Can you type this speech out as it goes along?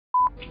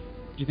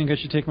You think I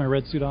should take my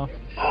red suit off?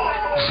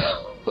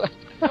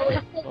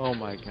 Oh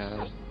my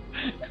god.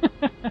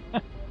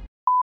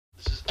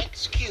 This is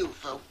XQ,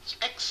 folks.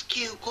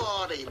 XQ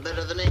quality.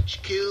 Better than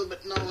HQ,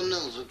 but no one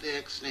knows what the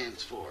X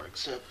stands for,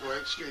 except we're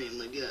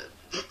extremely good.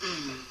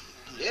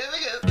 Here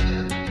we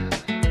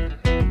go.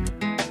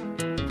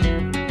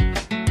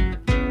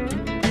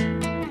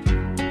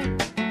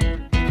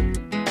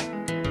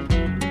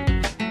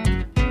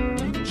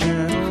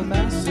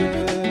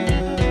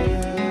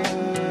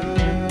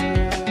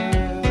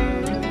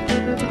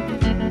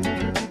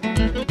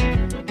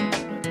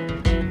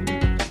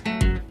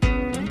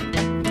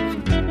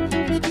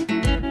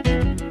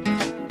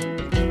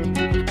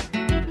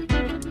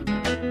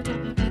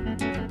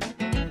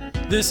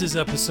 This is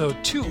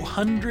episode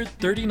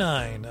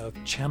 239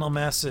 of Channel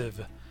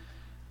Massive.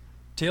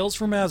 Tales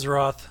from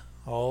Azeroth,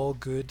 all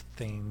good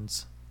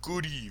things.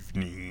 Good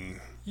evening.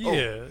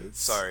 Yes. Oh,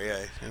 sorry,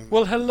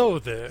 Well, hello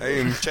there. I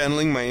am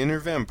channeling my inner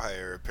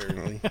vampire,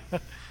 apparently.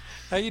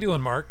 How you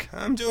doing, Mark?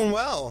 I'm doing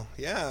well.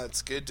 Yeah,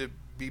 it's good to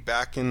be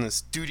back in the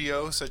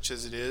studio, such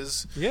as it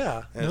is.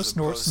 Yeah, no As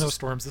opposed to-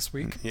 snowstorms this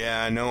week.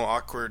 Yeah, no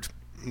awkward,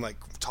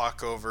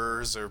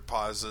 talkovers or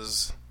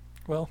pauses.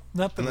 Well,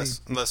 not that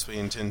Unless we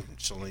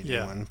intentionally do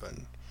Yeah. one,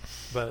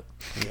 but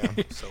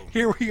yeah, so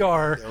here we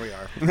are there we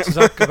are. to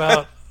talk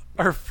about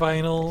our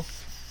final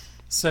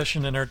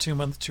session in our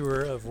 2-month tour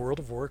of World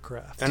of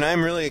Warcraft. And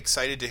I'm really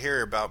excited to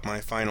hear about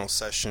my final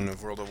session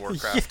of World of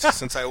Warcraft,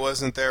 since I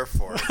wasn't there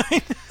for it.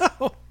 I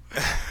know.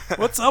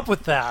 What's up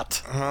with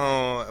that?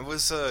 Oh, it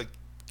was I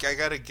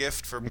got a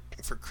gift for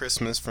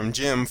Christmas from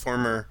Jim,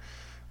 currently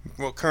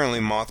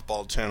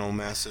Mothball Channel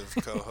Massive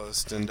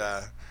co-host, and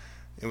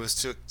it was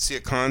to see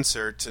a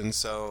concert, and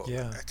so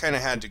Yeah. I kind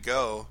of had to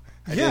go.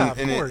 Of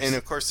course. And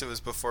of course it was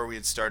before we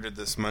had started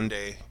this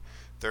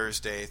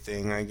Thursday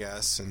thing, I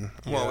guess. And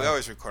Yeah. we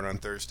always record on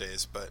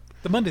Thursdays, but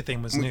The Monday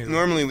thing was new.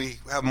 normally we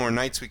have more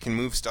nights we can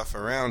move stuff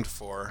around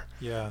for.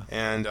 Yeah.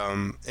 And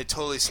it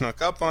totally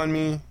snuck up on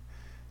me,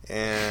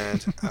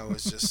 and I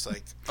was just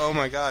like, oh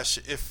my gosh,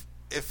 if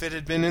it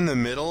had been in the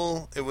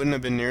middle, it wouldn't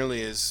have been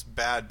nearly as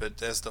bad,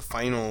 but as the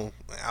final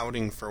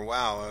outing for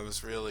WoW, it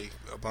was really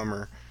a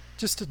bummer.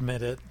 Just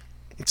admit it.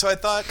 So I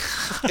thought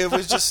it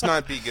would just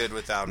not be good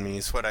without me,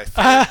 is what I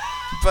feared.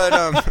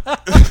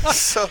 But,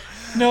 so...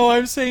 No,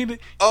 I'm saying that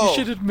Oh. you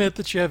should admit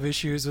that you have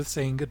issues with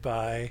saying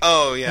goodbye.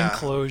 Oh, yeah. And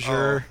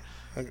closure.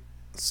 Oh.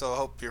 So I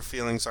hope your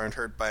feelings aren't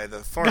hurt by the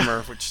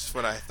former, which is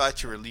what I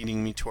thought you were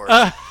leading me towards.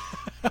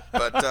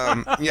 But,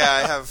 yeah,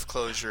 I have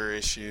closure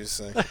issues.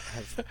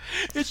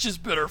 It's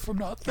just better from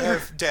not I there.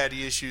 have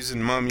daddy issues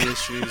and mommy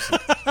issues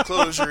and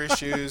closure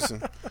issues.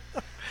 And,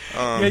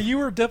 Yeah, you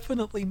were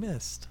definitely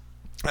missed.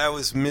 I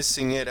was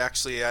missing it,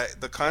 actually.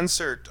 The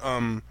concert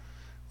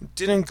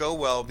didn't go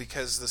well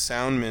because the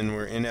soundmen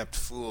were inept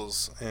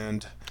fools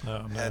and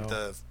Oh,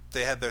 no.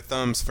 they had their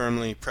thumbs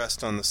firmly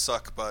pressed on the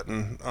suck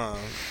button,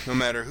 no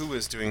matter who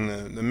was doing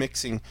the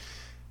mixing.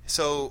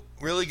 So,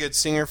 really good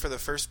singer for the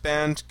first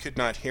band, could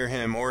not hear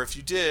him, or if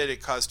you did,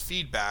 it caused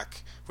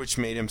feedback, which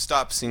made him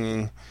stop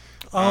singing.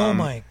 Oh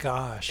my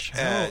gosh.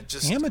 How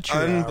Just amateur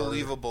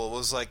unbelievable.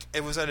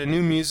 It was at a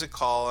new music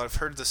hall. I've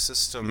heard the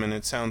system, and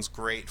it sounds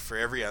great for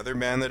every other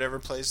band that ever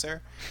plays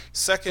there.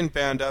 Second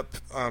band up,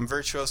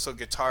 virtuoso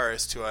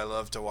guitarist, who I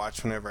love to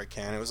watch whenever I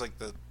can. It was like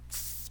the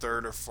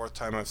third or fourth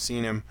time I've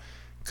seen him.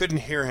 Couldn't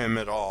hear him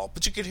at all,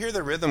 but you could hear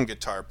the rhythm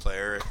guitar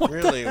player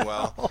really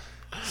well.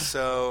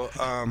 So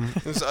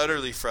it was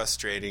utterly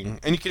frustrating.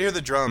 And you could hear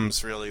the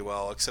drums really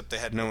well, except they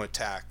had no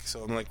attack.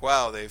 So I'm like,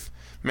 wow, they've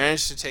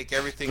managed to take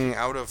everything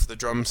out of the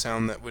drum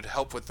sound that would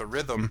help with the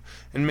rhythm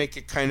and make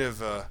it kind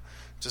of a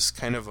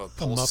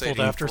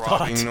pulsating, afterthought.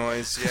 throbbing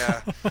noise.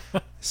 Yeah.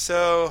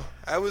 So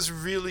I was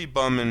really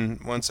bumming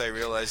once I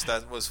realized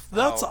that was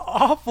That's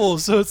awful.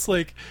 So it's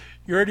like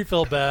you already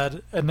felt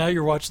bad, and now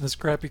you're watching this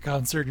crappy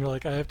concert, and you're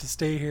like, I have to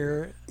stay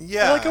here.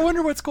 Yeah. Like, I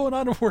wonder what's going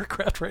on in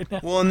Warcraft right now.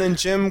 Well, and then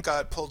Jim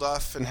got pulled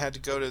off and had to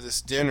go to this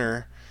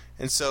dinner,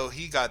 and so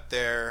he got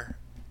there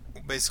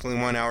basically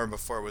 1 hour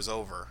before it was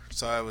over.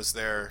 So I was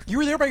there You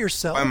were there by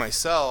yourself? by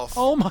myself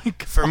Oh my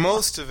god. for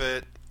most of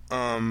it,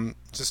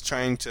 just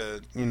trying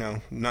to,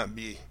 not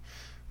be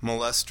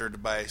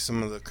molested by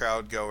some of the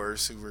crowd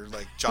goers who were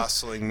like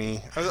jostling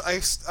me. I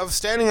was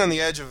standing on the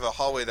edge of a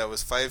hallway that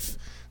was 5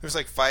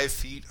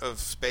 feet of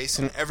space,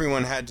 and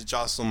everyone had to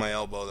jostle my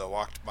elbow that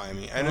walked by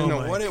me. I don't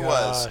know what it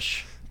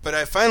was. But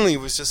I finally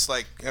was just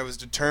like, I was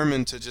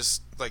determined to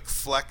just like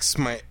flex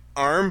my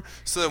arm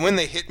so that when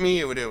they hit me,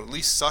 it would at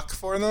least suck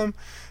for them,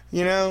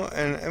 and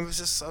I was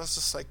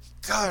just like,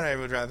 God, I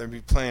would rather be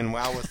playing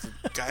WoW with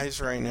the guys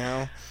right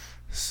now.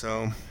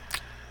 So,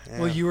 yeah.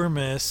 Well, you were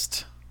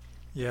missed.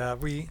 Yeah,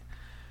 we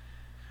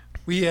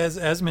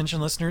as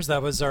mentioned, listeners,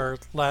 that was our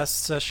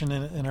last session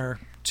in our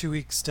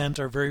 2-week stint,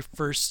 our very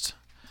first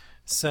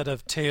set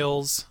of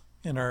tales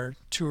in our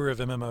tour of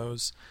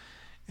MMOs.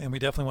 And we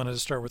definitely wanted to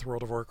start with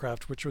World of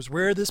Warcraft, which was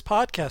where this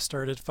podcast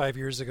started 5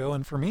 years ago.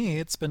 And for me,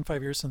 it's been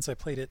 5 years since I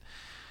played it.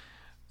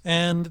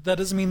 And that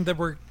doesn't mean that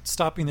we're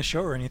stopping the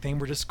show or anything.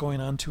 We're just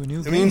going on to a new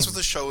It game. means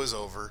the show is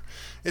over.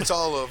 It's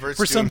all over. It's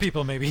For some doomed.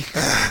 people, maybe.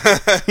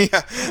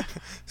 Yeah,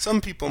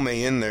 some people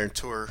may end their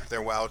tour,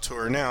 their WoW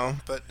tour now,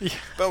 but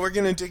we're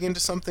gonna dig into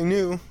something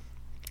new.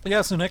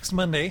 Yeah, so next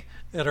Monday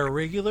at our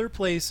regular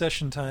play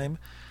session time,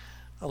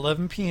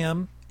 11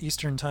 p.m.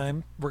 Eastern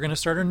Time, we're going to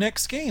start our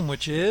next game,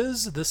 which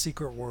is The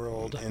Secret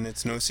World. And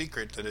it's no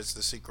secret that it's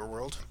the Secret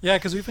World. Yeah,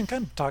 because we've been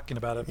kind of talking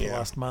about it for the Yeah.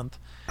 last month.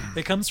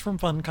 It comes from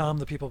Funcom,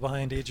 the people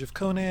behind Age of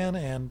Conan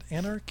and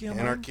Anarchy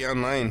Online. Anarchy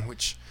Online,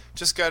 which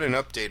just got an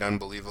update,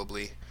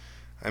 unbelievably.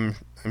 I'm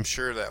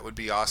sure that would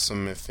be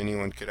awesome if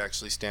anyone could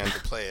actually stand to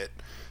play it.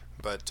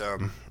 But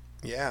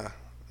yeah,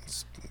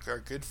 it's our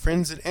good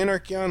friends at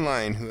Anarchy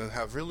Online who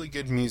have really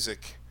good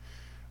music.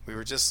 We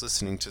were just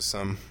listening to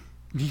some.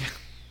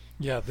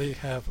 Yeah, they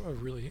have a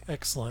really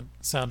excellent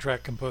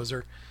soundtrack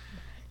composer.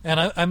 And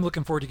I'm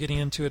looking forward to getting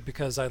into it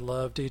because I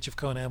loved Age of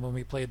Conan when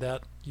we played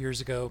that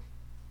years ago.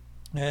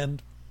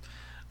 And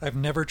I've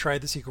never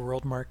tried The Secret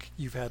World. Mark,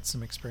 you've had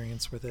some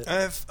experience with it.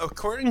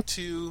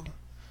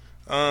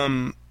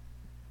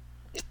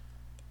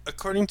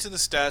 According to the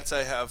stats,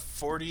 I have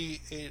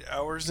 48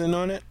 hours in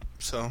on it.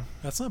 So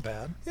That's not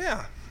bad.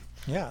 yeah.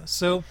 Yeah,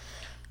 so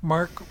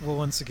Mark will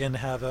once again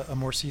have a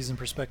more seasoned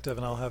perspective,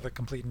 and I'll have a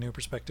complete new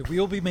perspective. We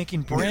will be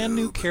making brand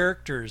new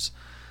characters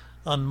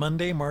on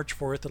Monday, March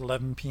 4th at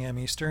 11 p.m.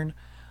 Eastern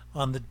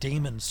on the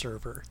Damon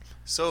server.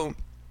 So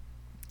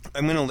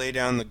I'm going to lay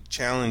down the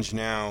challenge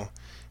now.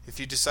 If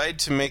you decide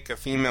to make a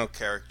female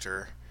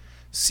character,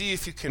 see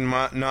if you can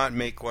not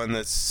make one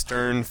that's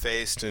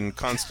stern-faced and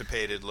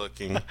constipated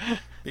looking.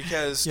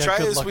 Because Yeah, try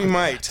good as luck we with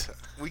might,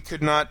 we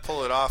could not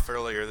pull it off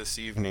earlier this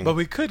evening. But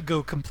we could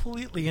go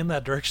completely in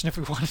that direction if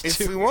we wanted if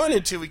to. we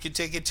wanted to, we could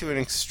take it to an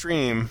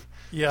extreme,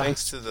 Yeah.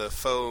 thanks to the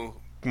faux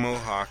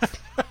mohawk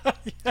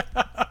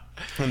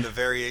and the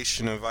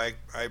variation of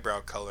eyebrow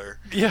color.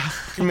 Yeah.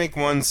 You can make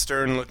one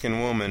stern-looking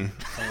woman,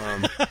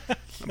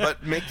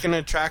 but make an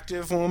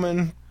attractive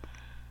woman.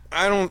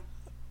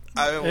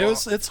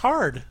 It's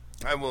hard.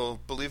 I will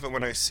believe it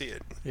when I see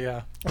it.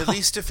 Yeah. At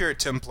least if you're a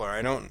Templar.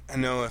 I don't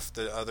know if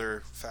the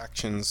other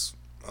factions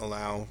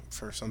allow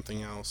for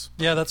something else.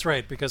 Yeah, that's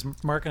right, because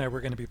Mark and I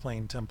were going to be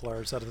playing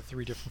Templars out of the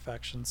 3 different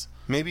factions.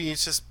 Maybe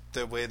it's just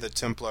the way the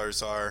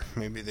Templars are.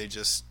 Maybe they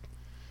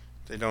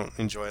don't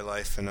enjoy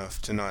life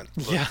enough to not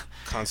look Yeah.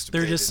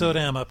 constipated. They're just so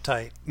damn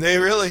uptight. They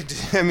really do.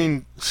 I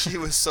mean, she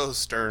was so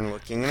stern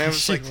looking. And I was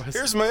She like, was.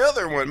 here's my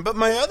other one. But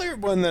my other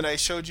one that I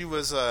showed you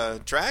was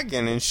a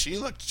dragon, and she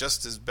looked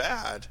just as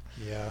bad.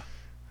 Yeah.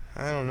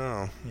 I don't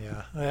know.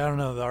 Yeah. I don't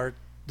know. The art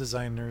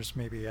designers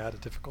maybe had a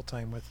difficult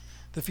time with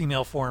the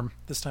female form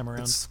this time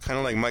around. It's kind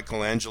of like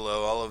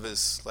Michelangelo. All of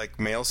his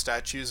male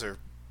statues are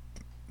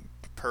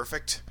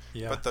perfect,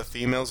 Yeah. but the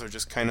females are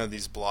just kind of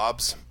these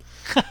blobs.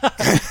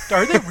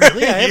 Are they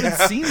really? I haven't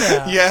Yeah. seen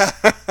that. Yeah.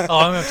 Oh,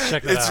 I'm going to have to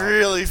check that It's out.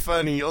 really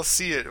funny. You'll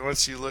see it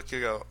once you look.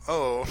 You go,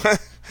 oh,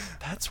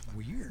 That's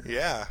weird.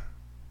 yeah,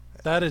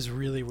 That is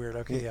really weird.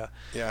 Okay, yeah.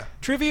 yeah,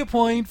 Trivia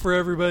point for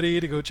everybody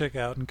to go check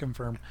out and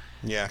confirm.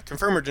 yeah.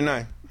 Confirm or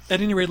deny. At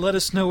any rate, let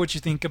us know what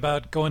you think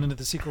about going into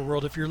the Secret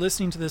World. If you're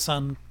listening to this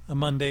on a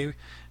Monday,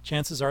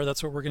 chances are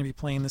that's what we're going to be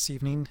playing this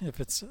evening,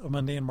 if it's a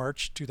Monday in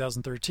March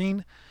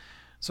 2013.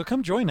 So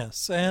come join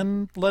us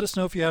and let us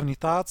know if you have any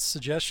thoughts,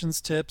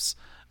 suggestions, tips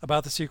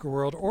about the Secret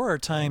World or our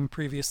time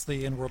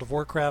previously in World of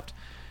Warcraft.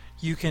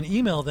 You can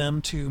email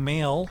them to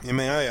mail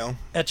MAIL.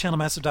 at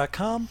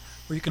channelmassive.com,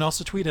 or you can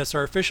also tweet us.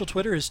 Our official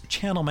Twitter is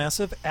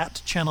channelmassive,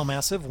 at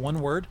channelmassive,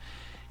 one word.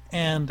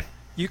 And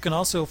you can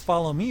also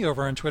follow me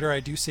over on Twitter. I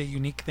do say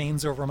unique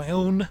things over my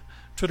own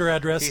Twitter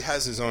address. He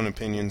has his own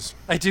opinions.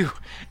 I do,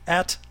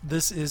 at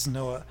This Is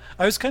Noah.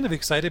 I was kind of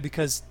excited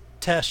because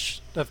Tesh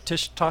of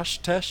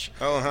Tosh Tesh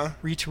Oh, huh.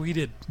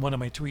 retweeted one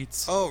of my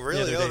tweets Oh,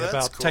 really? the other Oh, day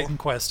that's about cool. Titan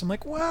Quest. I'm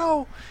like,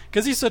 wow,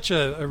 because he's such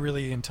a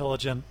really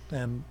intelligent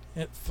and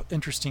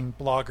interesting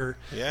blogger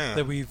Yeah.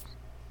 that we've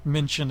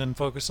mentioned and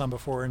focused on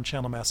before in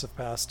Channel Massive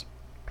Past.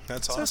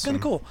 That's So awesome. that's kind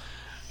of cool.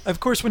 Of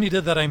course, when he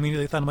did that, I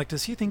immediately thought, I'm like,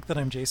 does he think that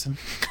I'm Jason?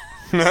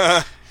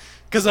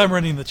 Because I'm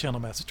running the Channel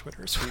Massive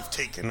Twitter as well. You've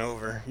taken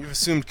over. You've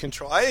assumed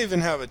control. I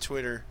even have a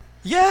Twitter.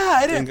 Yeah,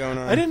 I Thing going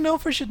on. didn't know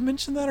if I should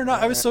mention that or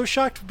not. I was so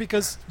shocked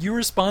because you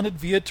responded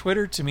via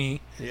Twitter to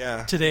me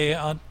Yeah. today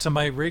to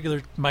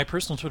my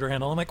personal Twitter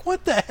handle. I'm like,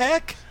 what the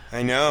heck?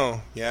 I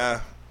know.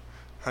 Yeah.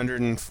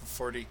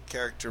 140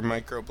 character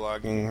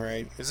microblogging,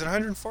 right? Is it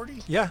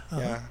 140? Yeah.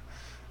 Yeah.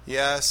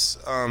 Yes.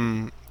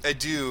 I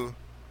do.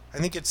 I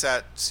think it's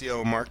at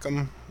CO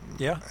Markham.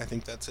 Yeah. I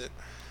think that's it.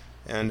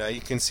 And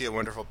you can see a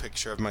wonderful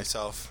picture of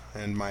myself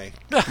and my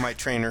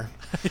trainer.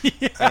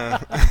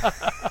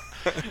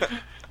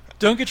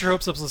 Don't get your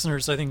hopes up,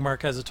 listeners. I think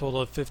Mark has a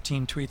total of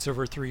 15 tweets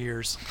over 3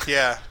 years.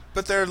 Yeah,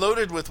 but they're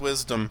loaded with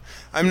wisdom.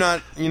 I'm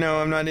not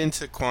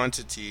into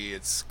quantity.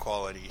 It's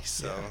quality.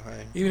 So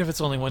Even if it's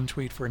only one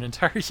tweet for an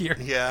entire year.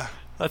 yeah,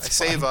 That's I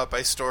save fine. up,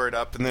 I store it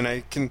up, and then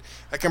I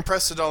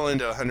compress it all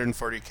into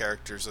 140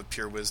 characters of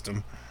pure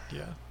wisdom.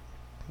 Yeah.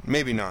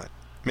 Maybe not.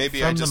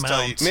 Maybe From the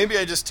mount. Maybe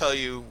I just tell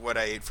you what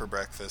I ate for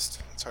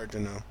breakfast. It's hard to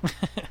know.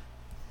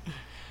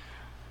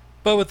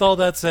 But with all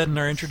that said in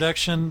our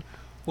introduction,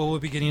 what we'll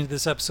be getting into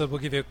this episode, we'll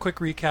give you a quick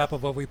recap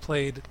of what we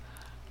played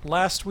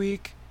last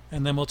week,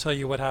 and then we'll tell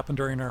you what happened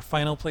during our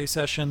final play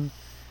session.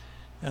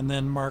 And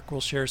then Mark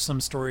will share some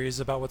stories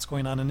about what's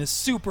going on in his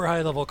super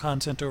high-level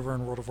content over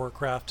in World of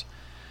Warcraft.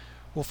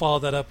 We'll follow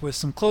that up with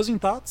some closing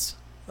thoughts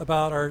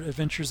about our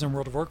adventures in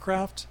World of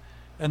Warcraft,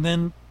 and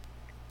then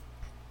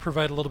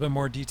provide a little bit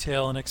more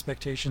detail and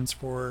expectations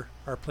for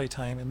our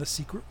playtime in the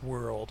Secret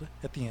World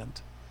at the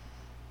end.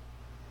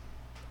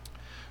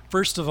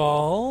 First of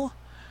all,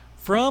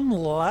 from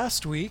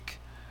last week,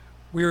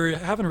 we were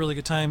having a really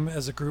good time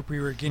as a group. We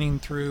were getting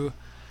through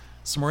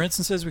some more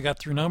instances. We got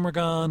through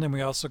Gnomeregan, and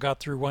we also got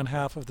through one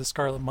half of the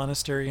Scarlet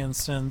Monastery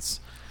instance.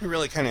 We're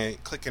really kind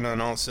of clicking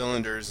on all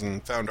cylinders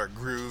and found our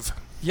groove.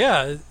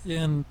 Yeah,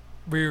 and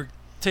we were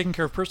taking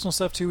care of personal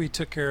stuff too. We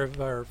took care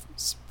of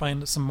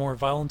find some more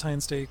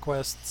Valentine's Day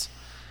quests,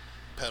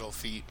 Pedal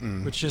feet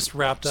and which just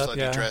wrapped up.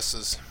 slutty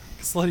dresses.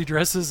 Slutty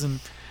dresses and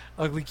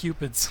ugly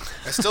cupids.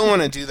 I still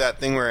want to do that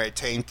thing where I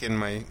tank in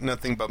my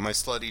nothing but my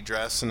slutty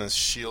dress and a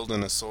shield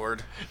and a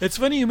sword. It's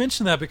funny you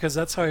mention that because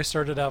that's how I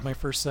started out my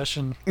first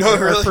session. Oh,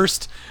 really? Our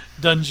first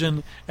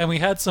dungeon. And we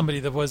had somebody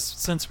that was,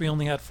 since we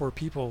only had 4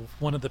 people,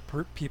 one of the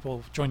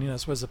people joining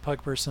us was a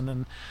pug person,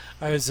 and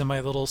I was in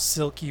my little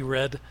silky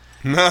red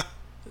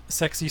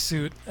sexy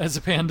suit as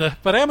a panda.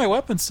 But I had my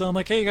weapons, so I'm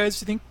like, hey guys,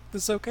 do you think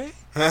this is okay?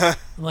 I'm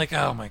like,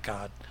 oh my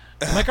god.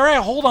 I'm like, all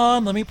right, hold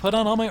on, let me put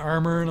on all my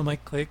armor, and I'm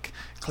like, click.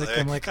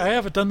 I'm like, I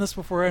haven't done this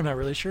before, I'm not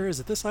really sure.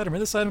 Is it this item or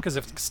this item? Because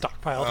I've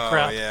stockpiled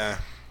crap. Oh, yeah.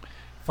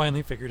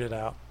 Finally figured it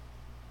out.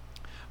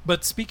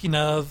 But speaking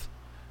of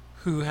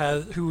who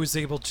was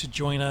able to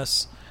join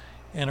us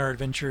in our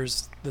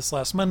adventures this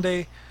last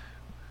Monday,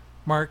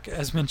 Mark,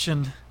 as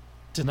mentioned,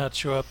 did not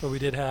show up, but we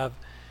did have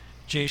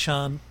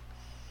Jayshawn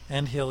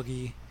and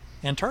Hilgi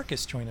and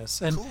Tarkus join us.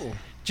 And Cool.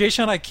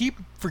 Jayshawn, I keep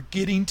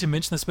forgetting to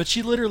mention this, but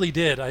she literally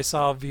did. I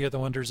saw via the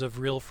wonders of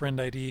Real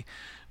Friend ID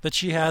that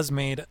she has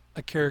made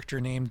a character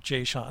named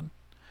Jayshawn.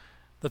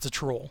 That's a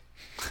troll.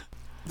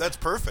 That's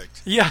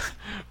perfect. Yeah,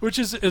 which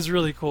is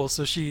really cool.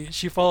 So she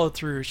followed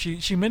through.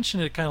 She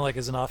mentioned it kind of like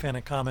as an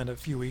offhanded comment a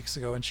few weeks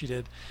ago, and she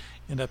did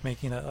end up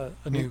making a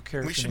new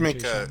character. We should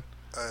named make a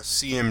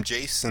CM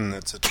Jason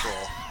that's a troll.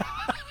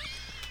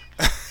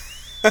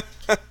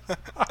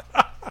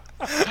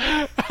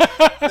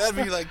 That'd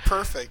be like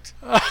perfect.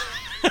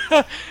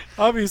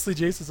 Obviously,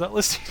 Jason's not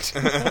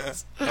listening to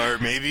us. Or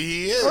maybe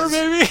he is. Or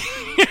maybe.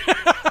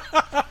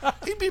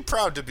 He'd be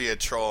proud to be a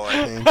troll,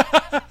 I think.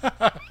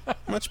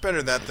 Much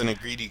better that than a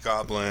greedy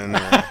goblin. Or...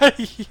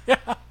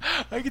 Yeah,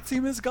 I could see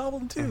him as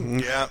Goblin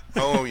too. Yeah.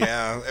 Oh,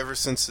 yeah. Ever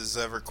since his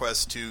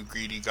EverQuest 2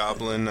 greedy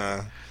goblin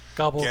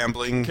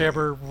gambling.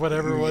 Gabber,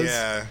 whatever it was.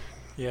 Yeah.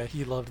 Yeah,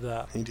 he loved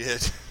that. He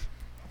did.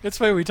 It's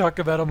funny we talk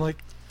about him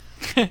like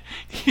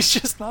he's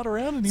just not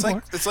around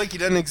anymore. It's like he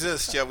doesn't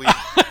exist. Yeah,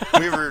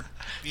 we were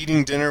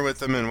eating dinner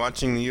with him and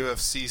watching the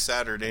UFC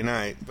Saturday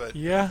night, but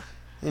yeah.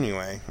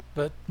 Anyway,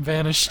 but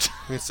vanished.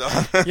 It's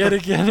yet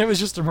again. It was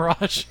just a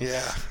mirage.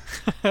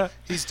 Yeah,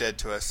 he's dead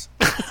to us.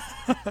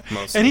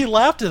 Mostly. And he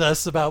laughed at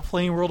us about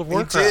playing World of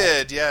Warcraft. He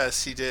did.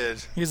 Yes, he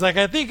did. He's like,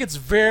 I think it's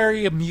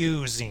very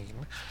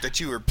amusing that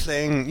you were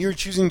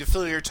choosing to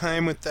fill your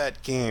time with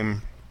that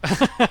game.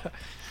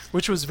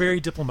 Which was very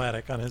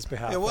diplomatic on his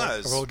behalf. It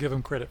was. I will give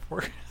him credit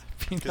for it.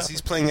 Because he's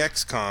playing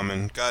XCOM,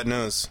 and God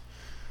knows.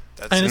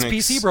 And his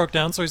PC broke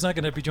down, so he's not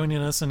going to be joining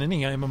us in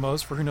any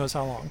MMOs for who knows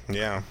how long.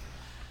 Yeah.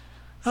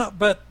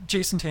 But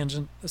Jason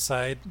tangent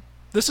aside,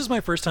 this is my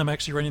first time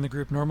actually running the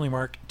group. Normally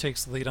Mark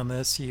takes the lead on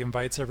this. He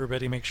invites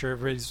everybody, make sure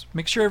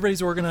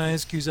everybody's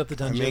organized, queues up the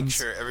dungeons. Make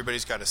sure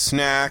everybody's got a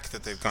snack,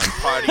 that they've gone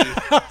potty.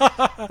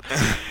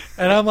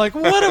 And I'm like,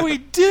 what do we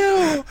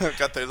do?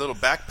 Got their little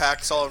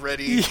backpacks all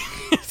ready.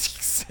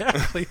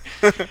 Exactly.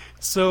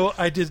 So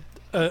I did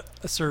a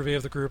survey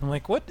of the group. I'm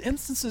like, what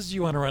instances do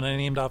you want to run? I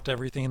named off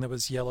everything that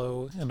was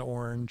yellow and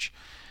orange.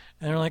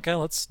 And they're like,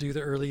 let's do the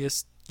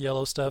earliest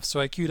yellow stuff. So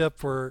I queued up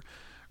for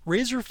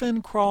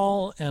Razorfen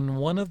Crawl and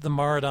one of the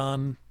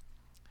Maradon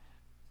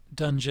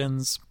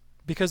dungeons,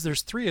 because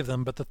there's 3 of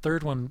them, but the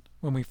third one,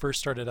 when we first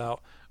started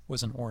out,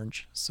 was an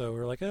orange. So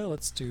we're like,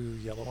 let's do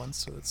yellow ones.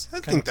 So I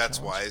think that's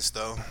wise,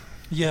 though.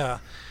 Yeah.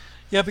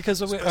 Yeah,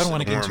 because I don't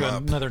want to get into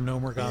another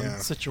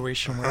Gnomeregan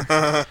situation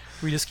where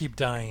we just keep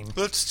dying.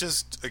 Let's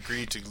just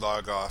agree to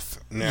log off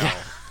now.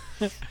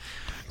 Yeah.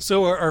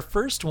 So our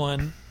first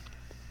one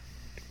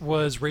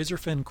was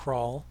Razorfen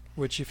Crawl,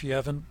 which if you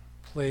haven't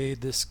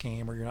played this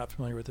game or you're not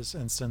familiar with this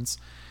instance,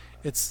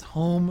 it's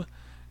home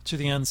to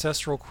the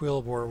ancestral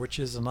Quillboar, which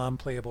is a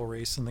non-playable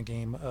race in the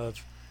game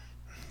of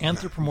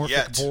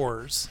anthropomorphic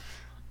boars.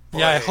 Boy,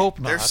 yeah, I hope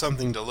not. There's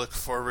something to look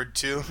forward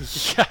to.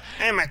 Yeah.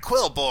 I'm a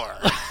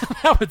Quillboar.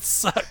 That would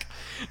suck.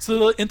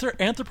 So the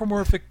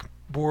anthropomorphic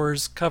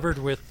boars covered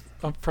with,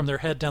 from their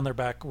head down their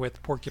back,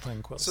 with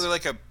porcupine quills. So they're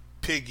like a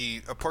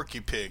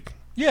porky pig.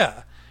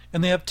 Yeah,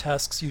 and they have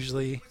tusks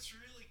usually.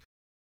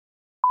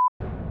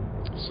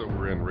 So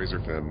we're in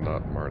Razorfen,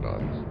 not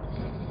Mardon.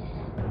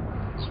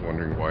 was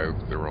wondering why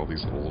there were all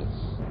these little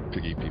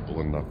piggy people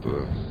and not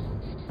the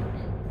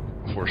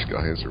horse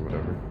guys or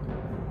whatever.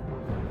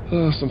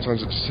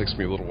 Sometimes it just takes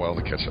me a little while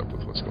to catch up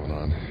with what's going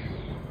on.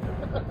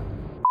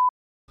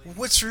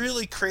 What's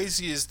really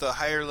crazy is the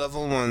higher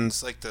level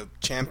ones, like the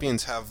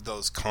champions, have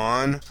those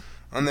Khan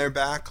on their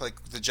back,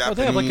 like the Japanese.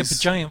 Oh, they have like a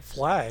giant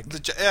flag.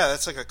 Yeah,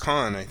 that's like a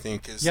Khan, I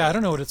think. Yeah, I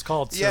don't know what it's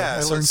called. So yeah,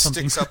 I so learned it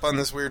something. sticks up on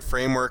this weird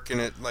framework, and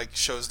it like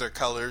shows their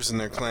colors and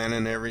their clan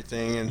and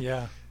everything. And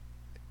yeah.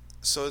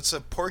 So it's a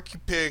Porky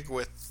Pig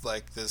with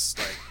like this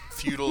like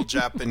feudal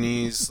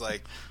Japanese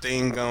like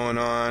thing going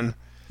on.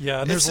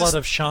 Yeah, and there's a lot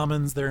of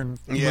shamans there in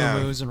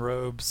muumuus and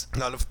robes. A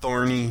lot of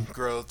thorny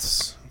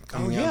growths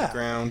coming out of the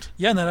ground.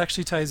 Yeah, and that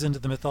actually ties into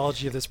the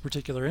mythology of this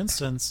particular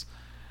instance.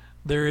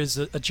 There is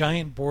a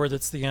giant boar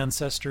that's the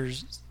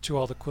ancestors to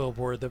all the quill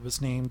boar that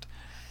was named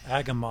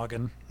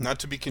Agamoggan. Not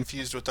to be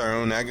confused with our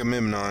own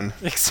Agamemnon.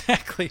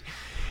 Exactly.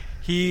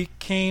 He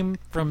came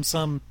from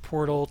some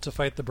portal to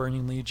fight the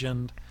Burning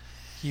Legion.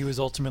 He was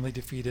ultimately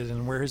defeated,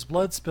 and where his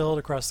blood spilled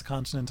across the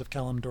continent of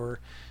Kalimdor,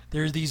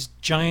 there are these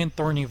giant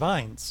thorny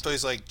vines. So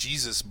he's like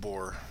Jesus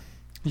boar.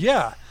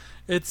 Yeah,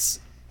 it's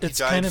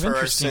kind of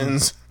interesting. He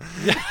died for our sins.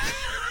 Yeah.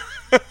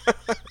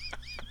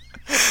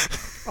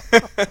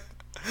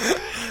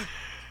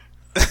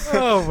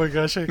 Oh my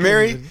gosh!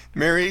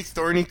 Merry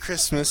Thorny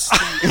Christmas.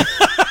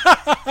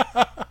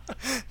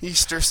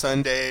 Easter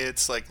Sunday,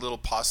 it's like little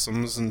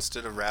possums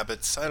instead of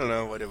rabbits. I don't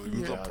know what it would be.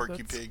 Little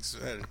porky pigs.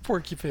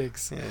 Porky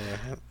pigs.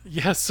 Yeah.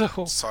 Yeah.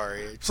 So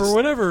sorry. For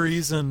whatever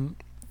reason,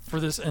 for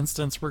this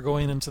instance, we're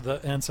going into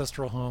the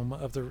ancestral home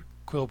of the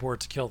quill boar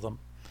to kill them.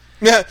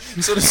 Yeah.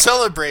 So to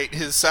celebrate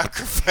his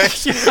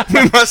sacrifice,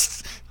 we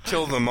must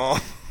kill them all.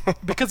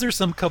 Because there's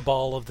some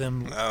cabal of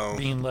them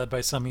being led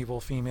by some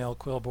evil female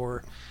quill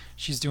boar.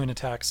 She's doing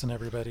attacks on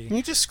everybody.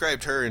 You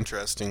described her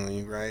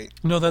interestingly, right?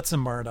 No, that's in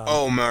Maraudon.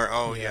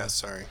 Oh, yeah,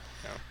 sorry.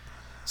 Yeah.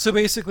 So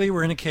basically,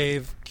 we're in a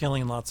cave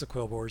killing lots of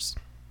quill boars.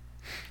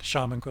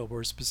 Shaman quill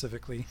boars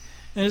specifically.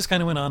 And it just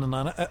kind of went on and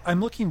on.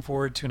 I'm looking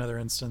forward to another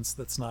instance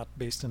that's not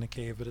based in a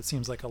cave, but it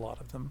seems like a lot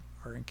of them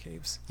are in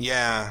caves.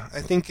 Yeah,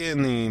 I think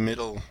in the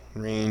middle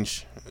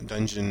range,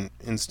 dungeon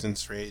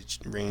instance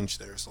range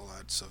there's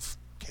lots of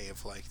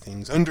cave-like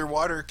things.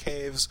 Underwater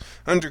caves,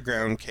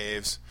 underground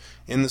caves,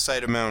 in the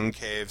side of mountain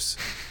caves.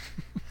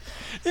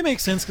 It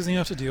makes sense because you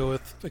have to deal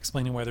with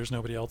explaining why there's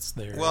nobody else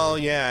there. Well,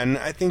 yeah, and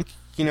I think,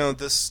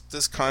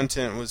 this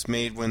content was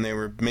made when they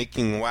were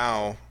making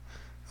WoW,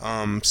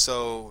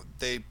 so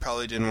they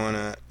probably didn't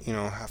want to,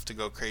 have to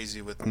go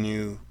crazy with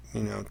new,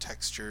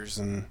 textures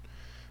and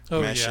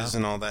meshes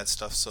and all that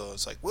stuff, so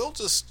it's like, we'll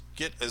just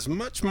get as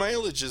much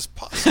mileage as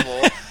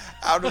possible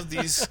out of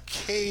these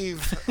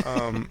cave,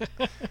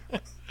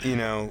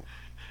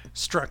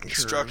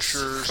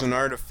 structures and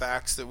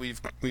artifacts that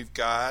we've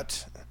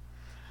got.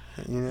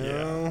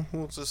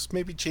 We'll just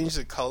maybe change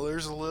the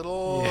colors a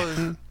little.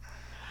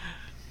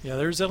 Yeah,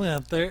 there's definitely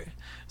that there.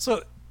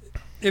 So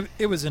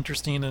it was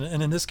interesting,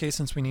 and in this case,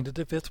 since we needed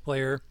a fifth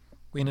player,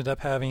 we ended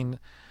up having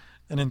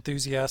an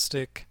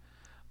enthusiastic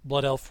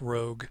blood elf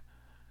rogue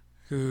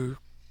who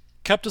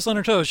kept us on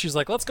her toes. She's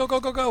like, let's go, go,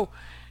 go, go.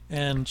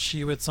 And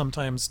she would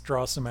sometimes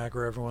draw some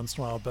aggro every once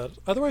in a while, but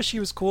otherwise she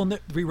was cool. And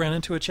we ran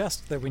into a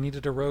chest that we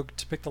needed a rogue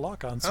to pick the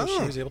lock on, so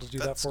she was able to do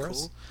that for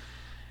us.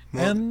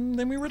 Well, and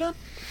then we were done.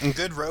 And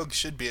good rogue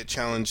should be a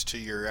challenge to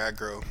your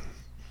aggro.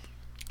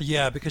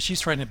 Yeah, because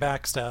she's trying to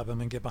backstab him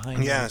and get behind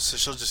him. Yeah, so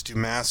she'll just do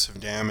massive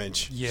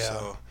damage. Yeah.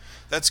 So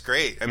that's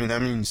great. I mean,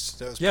 that means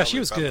that was she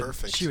was good.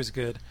 Perfect. She was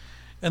good.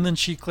 And then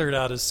she cleared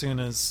out as soon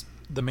as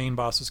the main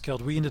boss was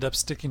killed. We ended up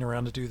sticking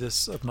around to do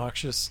this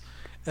obnoxious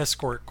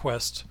escort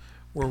quest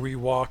where we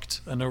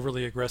walked an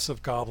overly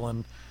aggressive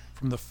goblin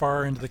from the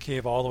far end of the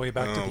cave all the way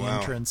back to the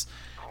entrance.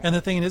 And the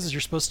thing is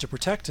you're supposed to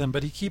protect him,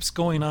 but he keeps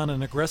going on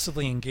and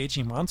aggressively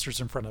engaging monsters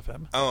in front of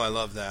him. Oh, I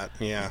love that.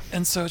 Yeah.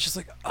 And so it's just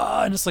like,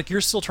 and it's like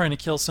you're still trying to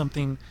kill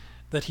something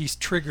that he's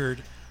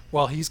triggered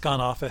while he's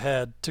gone off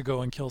ahead to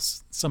go and kill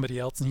somebody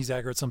else, and he's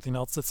aggroed something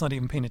else that's not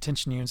even paying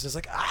attention to you. And it's just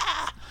like,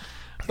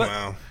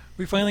 But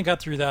we finally got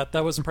through that.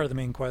 That wasn't part of the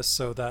main quest,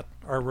 so that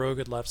our rogue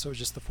had left, so it was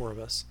just the four of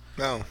us.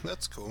 Oh,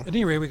 that's cool. At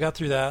any rate, we got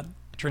through that,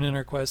 turned in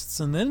our quests,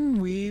 and then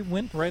we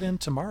went right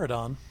into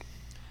Maraudon.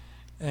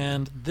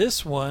 And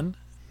this one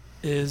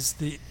is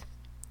the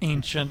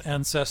ancient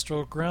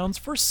ancestral grounds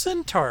for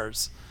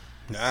centaurs,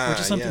 which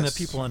is something that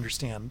people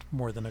understand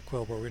more than a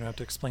quillboar. We don't have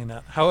to explain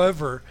that.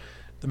 However,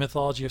 the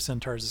mythology of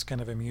centaurs is kind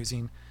of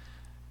amusing.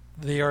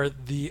 They are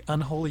the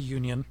unholy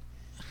union,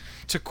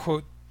 to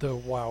quote the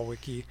WoW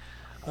wiki,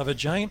 of a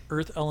giant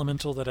earth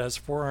elemental that has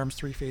 4 arms,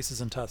 3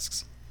 faces, and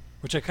tusks,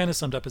 which I kind of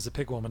summed up as a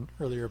pig woman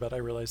earlier, but I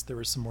realized there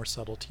were some more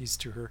subtleties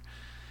to her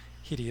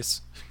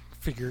hideous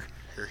figure.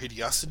 Her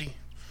hideosity?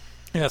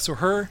 Yeah, so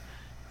her,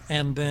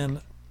 and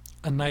then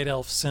a night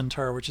elf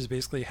centaur, which is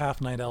basically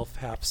half night elf,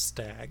 half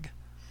stag.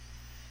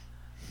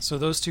 So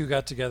those two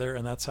got together,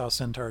 and that's how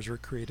centaurs were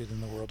created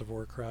in the World of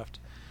Warcraft.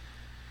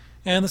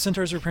 And the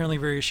centaurs are apparently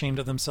very ashamed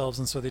of themselves,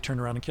 and so they turned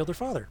around and killed their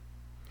father.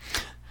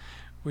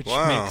 Which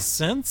makes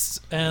sense.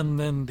 And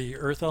then the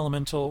earth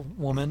elemental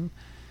woman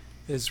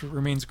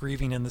remains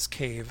grieving in this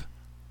cave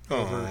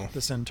over Oh.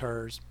 the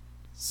centaur's,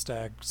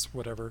 stag's,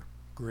 whatever,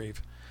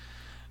 grave.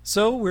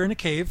 So we're in a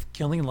cave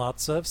killing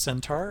lots of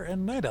centaur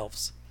and night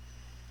elves.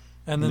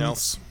 And then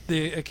Nels.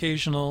 the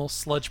occasional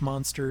sludge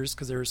monsters,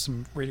 because there's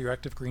some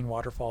radioactive green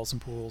waterfalls and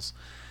pools.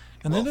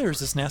 And then Well, there's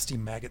this nasty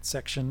maggot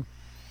section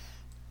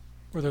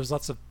where there's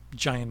lots of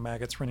giant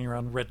maggots running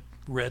around,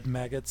 red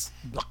maggots.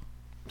 Blah.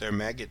 They're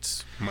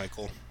maggots,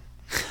 Michael.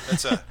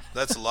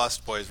 That's a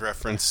Lost Boys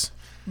reference.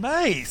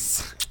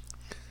 Nice!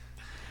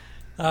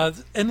 And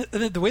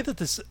the way that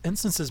this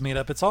instance is made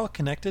up, it's all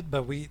connected,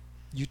 but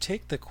you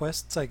take the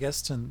quests, I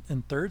guess,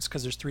 in thirds,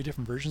 because there's 3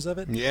 different versions of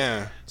it.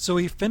 Yeah. So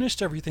we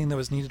finished everything that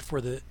was needed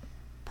for the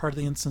part of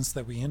the instance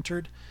that we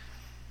entered,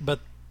 but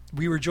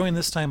we were joined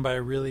this time by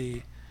a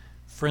really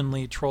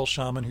friendly troll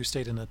shaman who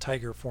stayed in a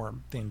tiger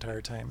form the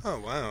entire time. Oh,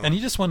 wow. And he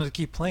just wanted to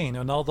keep playing,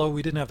 and although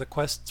we didn't have the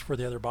quests for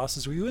the other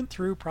bosses, we went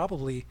through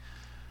probably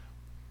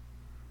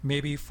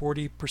maybe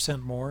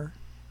 40% more.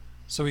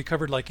 So we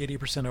covered like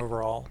 80%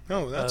 overall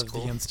Oh, that's of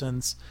cool. the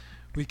instance.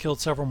 We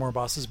killed several more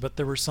bosses, but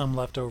there were some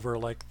left over,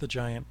 like the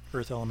giant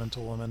earth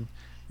elemental woman.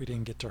 We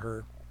didn't get to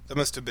her. That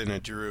must have been a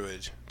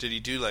druid. Did he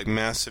do like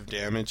massive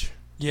damage?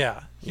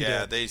 Yeah. he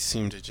Yeah, did. they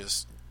seem to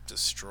just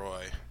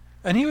destroy.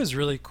 And he was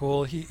really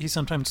cool. He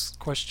sometimes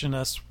questioned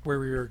us where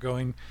we were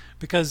going,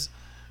 because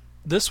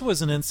this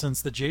was an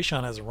instance that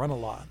Jayshawn hasn't run a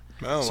lot.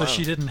 Oh, So wow.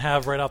 she didn't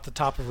have right off the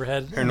top of her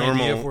head Her an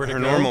idea of where to go.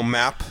 normal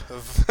map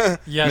of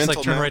Yeah, it's like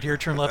mental turn map. right here,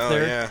 turn left Oh,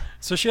 there. yeah.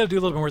 So she had to do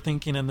a little bit more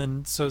thinking, and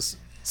then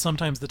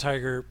sometimes the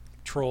tiger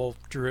troll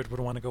druid would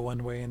want to go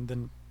one way, and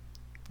then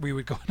we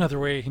would go another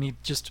way, and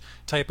he'd just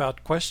type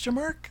out question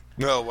mark.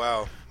 Oh,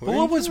 wow. But are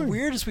what you was doing?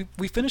 weird is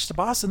we finished the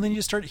boss, and then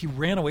he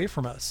ran away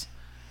from us,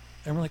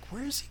 and we're like,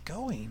 where is he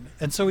going?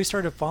 And so we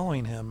started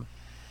following him,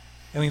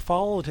 and we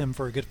followed him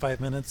for a good 5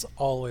 minutes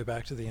all the way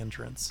back to the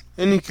entrance.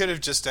 And he could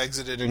have just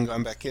exited and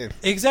gone back in.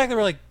 Exactly.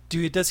 We're like,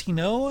 dude, does he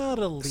know how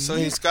to leave? So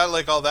he's got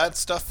like all that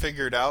stuff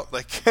figured out,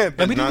 like. But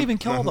and we not- didn't even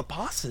kill all the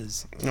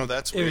bosses. No,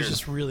 that's It weird. was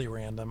just really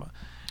random. And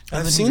I've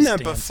then he seen was that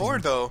dancing. before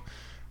though,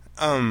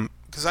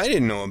 because I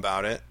didn't know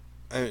about it.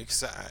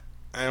 Because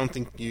I don't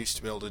think you used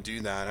to be able to do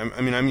that.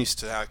 I mean, I'm used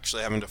to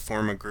actually having to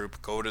form a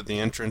group, go to the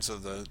entrance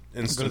of the Go to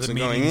instance, the and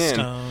going meeting in.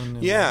 stone.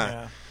 And,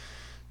 Yeah.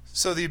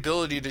 So the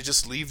ability to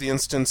just leave the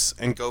instance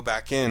and go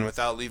back in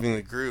without leaving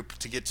the group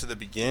to get to the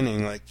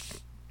beginning, like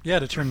Yeah,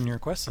 to turn in your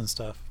quests and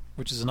stuff,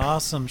 which is an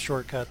awesome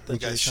shortcut. That you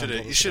guys Jason should have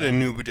told you us should have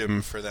about. noobed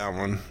him for that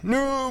one.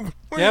 Noob.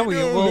 What Yeah, are you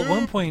doing, well, at noob?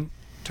 one point,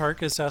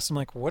 Tarkus asked him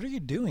like, "What are you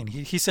doing?"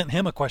 He sent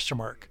him a question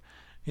mark.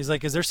 He's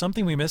like, "Is there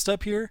something we missed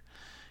up here?"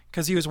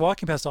 Because he was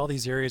walking past all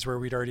these areas where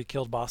we'd already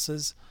killed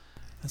bosses.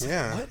 I was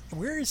Yeah. like, what?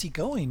 Where is he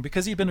going?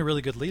 Because he'd been a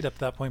really good lead up to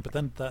that point, but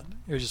then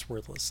it was just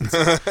worthless.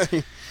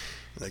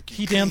 Like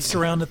He danced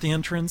around at the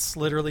entrance,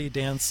 literally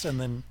danced, and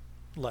then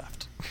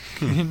left.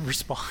 He didn't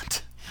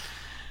respond.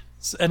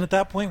 And at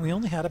that point, we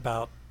only had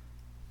about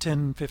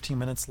 10, 15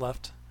 minutes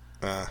left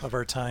of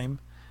our time.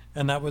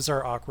 And that was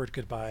our awkward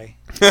goodbye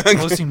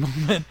closing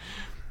moment,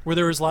 where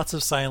there was lots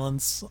of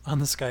silence on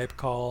the Skype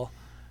call.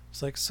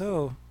 It's like,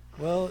 so,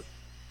 well,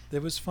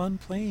 it was fun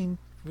playing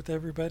with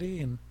everybody,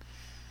 and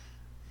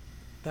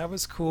that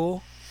was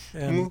cool.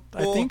 And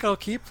I Well- think I'll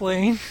keep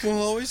playing.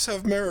 We'll always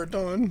have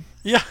Maradon.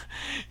 Yeah,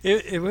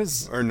 it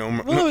was. Or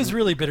no. Well, it was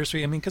really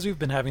bittersweet. I mean, because we've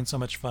been having so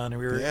much fun, and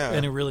we were Yeah.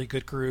 in a really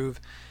good groove.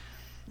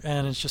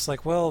 And it's just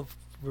like, well,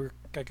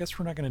 I guess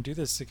we're not going to do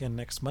this again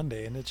next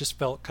Monday. And it just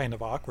felt kind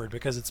of awkward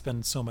because it's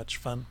been so much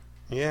fun.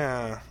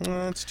 Yeah,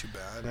 well, that's too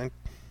bad.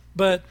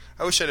 But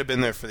I wish I'd have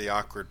been there for the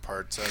awkward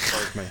parts.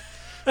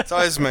 It's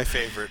always my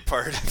favorite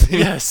part.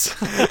 yes,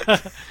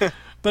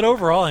 but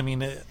overall, I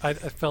mean, I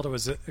felt it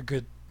was a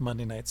good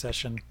Monday night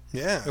session.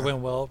 Yeah. It went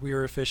well. We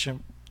were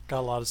efficient, got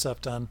a lot of stuff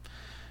done,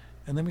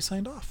 and then we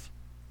signed off.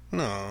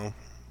 No.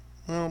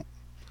 Well,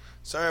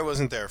 sorry I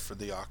wasn't there for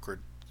the awkward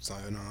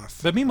sign off.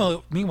 But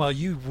meanwhile,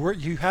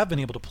 you have been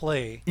able to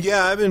play.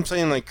 Yeah, I've been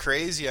playing like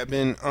crazy.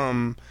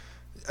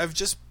 I've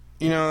just,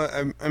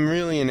 I'm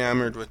really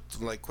enamored with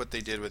like what they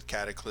did with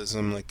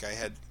Cataclysm. Like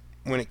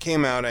when it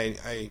came out,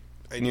 I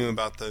knew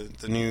about the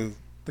new.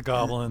 The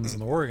goblins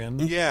and the Oregon.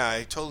 Yeah,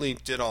 I totally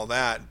did all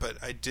that, but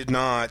I did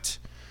not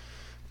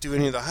do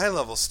any of the high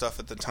level stuff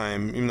at the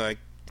time. Even though I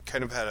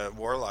kind of had a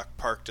warlock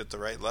parked at the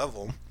right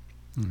level.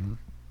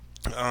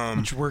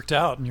 Which worked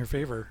out in your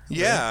favor. right?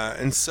 Yeah,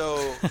 and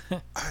so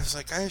I was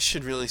like, I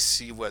should really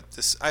see what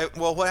this.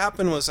 What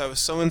happened was I was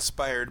so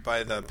inspired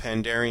by the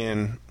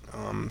Pandarian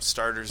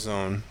starter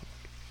zone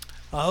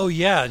Oh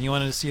yeah, and you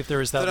wanted to see if there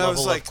was that I was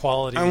level like, of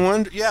quality. I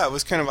wonder. Yeah, it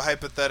was kind of a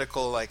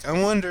hypothetical. Like, I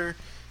wonder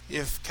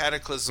if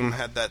Cataclysm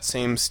had that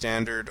same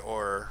standard,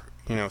 or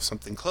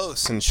something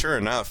close. And sure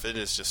enough, it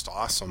is just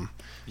awesome.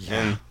 Yeah.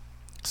 And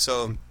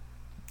so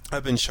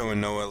I've been showing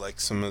Noah like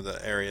some of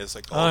the areas,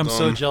 like Oh, I'm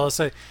so Uldum. jealous.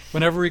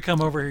 Whenever we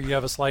come over here, you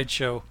have a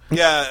slideshow.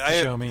 Yeah,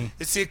 show me.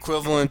 It's the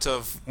equivalent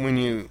of when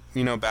you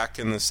back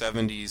in the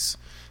 70s,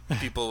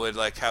 people would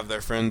like have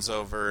their friends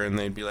over and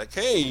they'd be like,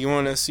 "Hey, you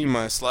want to see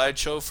my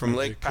slideshow from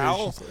Lake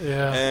Powell?"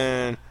 Yeah.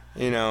 And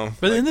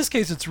But in this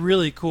case, it's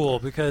really cool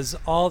because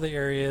all the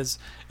areas,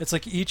 it's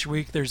like each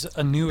week there's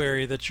a new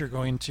area that you're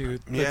going to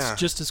that's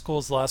just as cool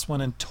as the last one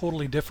and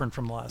totally different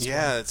from the last one.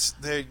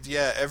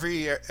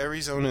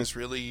 Every zone is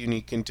really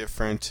unique and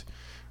different,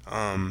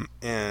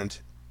 and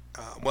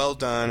well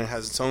done. It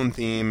has its own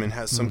theme and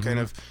has some kind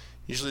of,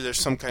 usually there's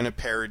some kind of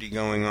parody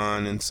going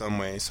on in some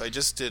way. So I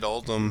just did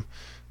Oldham,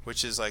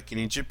 which is like an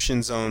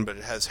Egyptian zone, but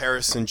it has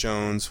Harrison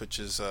Jones, which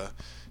is a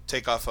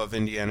takeoff of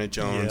Indiana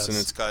Jones, and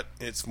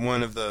it's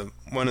one of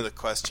the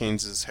quest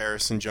chains is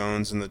Harrison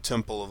Jones and the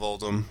Temple of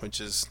Oldham, which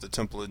is the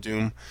Temple of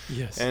Doom.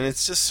 Yes. And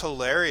it's just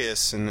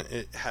hilarious, and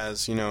it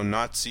has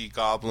Nazi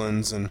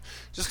goblins and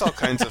just all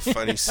kinds of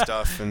funny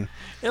stuff, and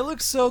it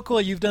looks so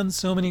cool. You've done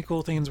so many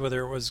cool things,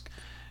 whether it was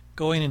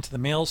going into the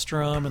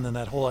Maelstrom and then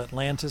that whole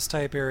Atlantis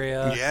type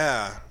area.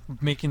 Yeah.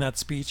 Making that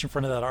speech in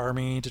front of that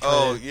army to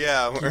try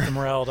to keep them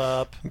riled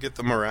up. Get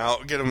the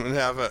morale, get them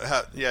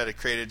to to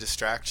create a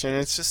distraction.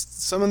 It's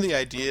just some of the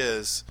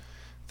ideas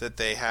that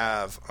they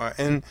have.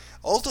 And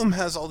Oldham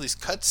has all these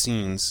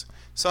cutscenes.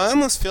 So I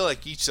almost feel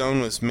like each zone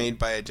was made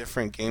by a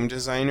different game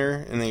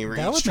designer, and they were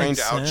each trying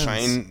to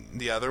outshine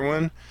the other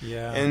one.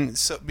 Yeah. And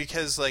so,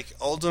 because like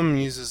Oldham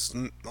uses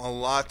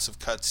lots of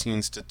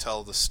cutscenes to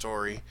tell the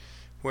story.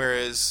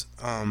 Whereas,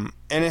 and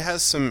it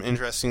has some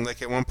interesting,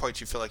 like at one point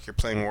you feel like you're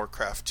playing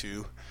Warcraft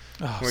 2,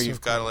 where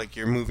you've got like,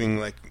 you're moving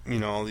like,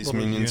 all these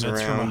little minions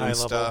units around from a and high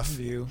stuff.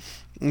 Level view.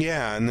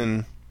 Yeah, and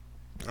then,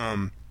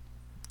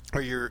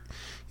 or you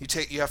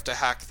have to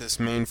hack this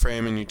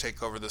mainframe and you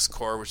take over this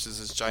core, which is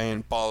this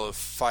giant ball of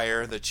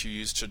fire that you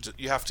use to,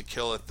 you have to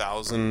kill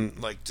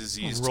 1,000 like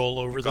diseased roll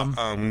over them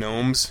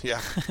gnomes. Yeah.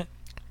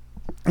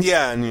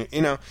 Yeah,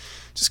 and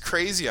just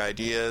crazy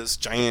ideas,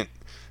 giant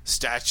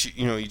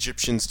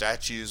Egyptian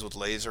statues with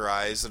laser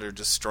eyes that are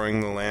destroying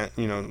the land,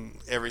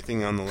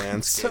 everything on the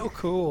landscape. So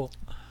cool.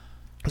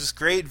 Just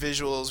great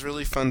visuals,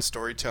 really fun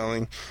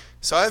storytelling.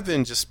 So I've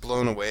been just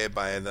blown away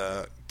by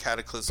the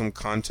Cataclysm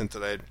content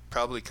that I'd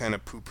probably kind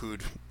of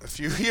poo-pooed a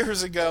few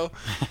years ago.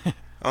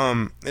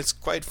 It's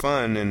quite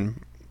fun,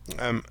 and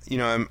I'm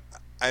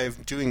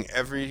doing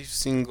every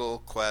single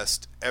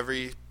quest,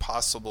 every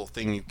possible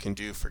thing you can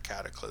do for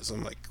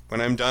Cataclysm. Like when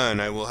I'm done,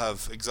 I will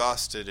have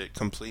exhausted it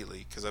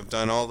completely because I've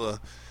done all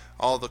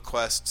the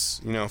quests,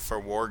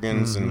 for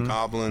worgens and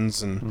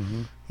goblins,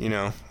 and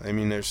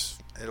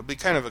it'll be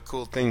kind of a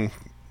cool thing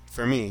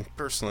for me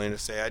personally to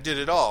say I did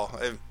it all,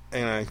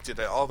 and I did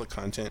all the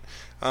content.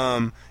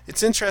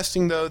 It's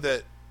interesting though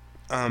that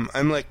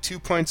I'm like 2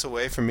 points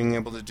away from being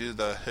able to do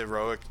the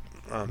heroic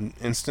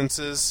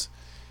instances.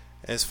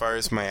 As far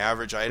as my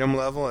average item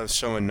level, I was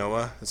showing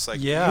Noah. It's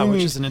like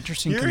which is an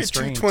interesting constraint.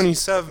 You're at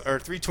 227 or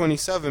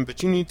 327,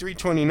 but you need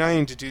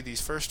 329 to do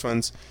these first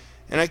ones.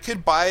 And I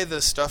could buy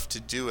the stuff to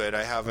do it.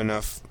 I have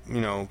enough,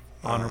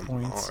 honor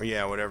points.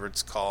 Or, whatever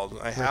it's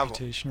called.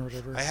 Reputation or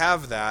whatever. I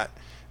have that,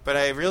 but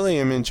I really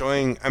am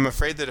enjoying. I'm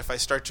afraid that if I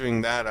start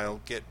doing that,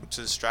 I'll get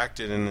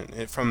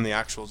distracted from the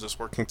actual just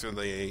working through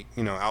the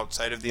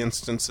outside of the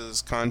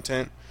instances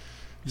content.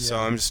 Yeah. So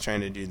I'm just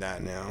trying to do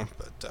that now.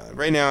 But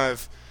right now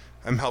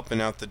I'm helping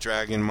out the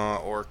Dragon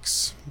Maw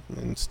orcs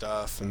and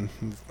stuff, and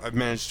I've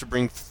managed to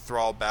bring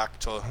Thrall back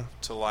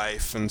to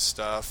life and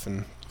stuff,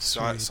 and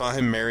saw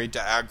him married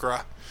to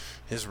Agra,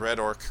 his red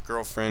orc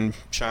girlfriend,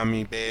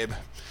 Chami Babe.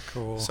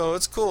 Cool. So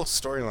it's cool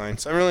storyline.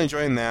 So I'm really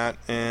enjoying that,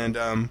 and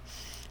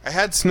I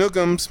had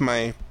Snookums,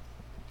 my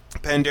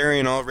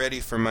Pandarian, all ready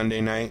for Monday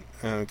night.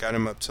 Got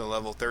him up to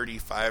level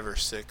 35 or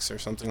 6 or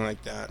something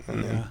like that,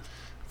 and then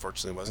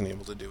unfortunately wasn't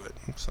able to do it.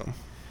 So.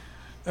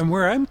 And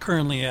where I'm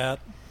currently at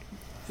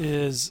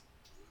is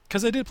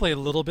because I did play a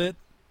little bit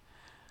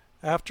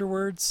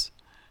afterwards,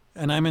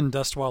 and I'm in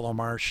Dustwallow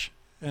Marsh,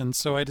 and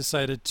so I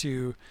decided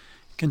to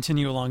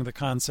continue along the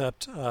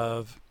concept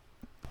of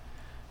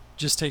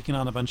just taking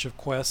on a bunch of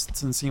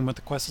quests and seeing what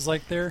the quest is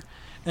like there.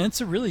 And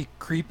it's a really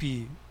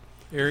creepy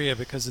area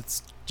because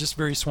it's just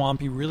very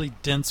swampy, really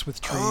dense with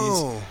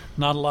trees,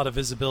 not a lot of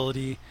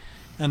visibility,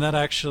 and that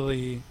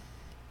actually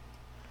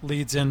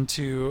leads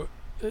into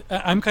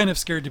I'm kind of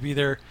scared to be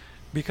there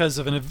because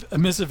of a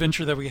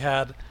misadventure that we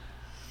had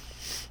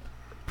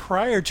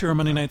prior to our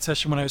Monday night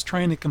session when I was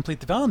trying to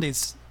complete the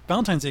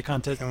Valentine's Day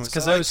contest.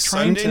 Because I was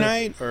trying Sunday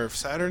night or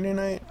Saturday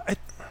night?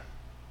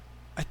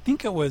 I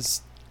think it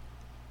was...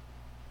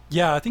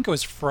 Yeah, I think it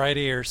was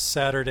Friday or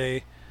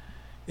Saturday.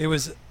 It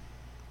was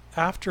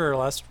after our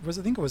last... I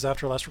think it was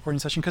after our last recording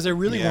session because I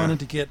really wanted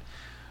to get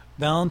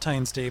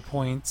Valentine's Day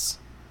points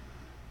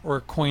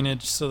or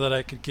coinage so that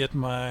I could get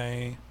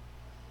my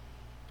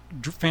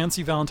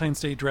fancy Valentine's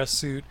Day dress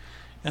suit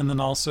and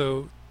then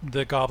also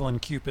the Goblin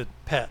Cupid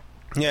pet.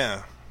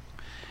 Yeah.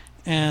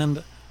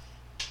 And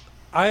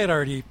I had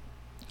already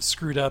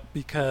screwed up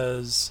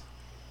because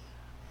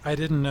I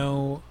didn't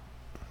know...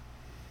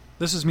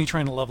 This is me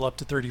trying to level up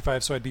to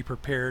 35 so I'd be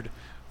prepared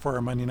for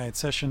our Monday night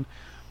session.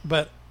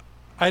 But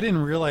I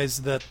didn't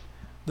realize that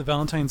the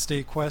Valentine's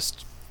Day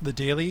quest, the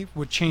daily,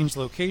 would change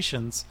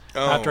locations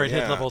after I'd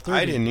hit level 30.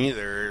 I didn't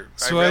either.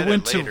 So I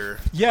went to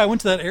I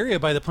went to that area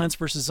by the Plants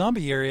vs.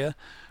 Zombie area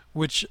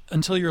which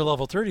until you're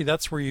level 30,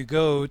 that's where you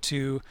go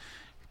to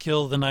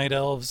kill the night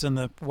elves and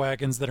the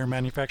wagons that are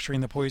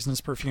manufacturing the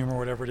poisonous perfume or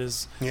whatever it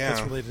is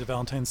that's related to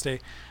Valentine's Day.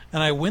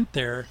 And I went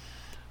there,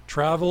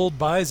 traveled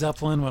by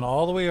Zeppelin, went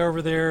all the way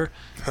over there,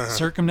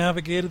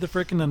 circumnavigated the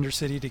frickin'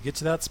 Undercity to get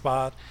to that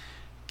spot,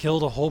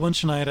 killed a whole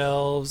bunch of night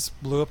elves,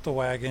 blew up the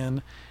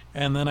wagon,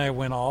 and then I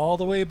went all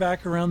the way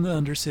back around the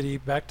Undercity,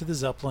 back to the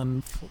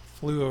Zeppelin,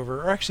 flew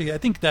over. Or actually, I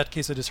think in that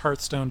case I just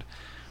hearthstoned.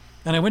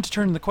 And I went to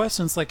turn in the quest,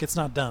 and it's like, it's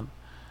not done.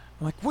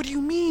 I'm like, what do you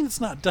mean it's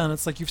not done?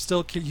 It's like, you've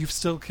still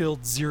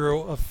killed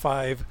 0 of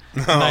 5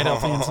 night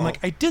elfians. I'm like,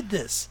 I did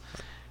this.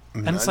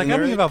 And it's like, I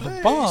don't even have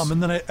a bomb.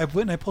 And then I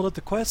went and I pulled up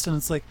the quest, and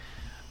it's like,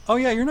 oh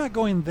yeah, you're not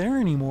going there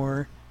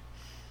anymore.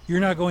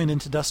 You're not going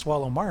into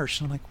Dustwallow Marsh.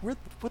 And I'm like,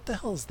 what the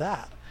hell is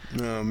that?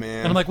 Oh, man.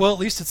 And I'm like, well, at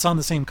least it's on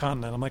the same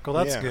continent. I'm like, well,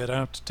 that's good. I don't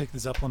have to take the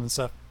Zeppelin and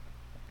stuff.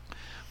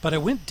 But I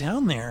went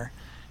down there,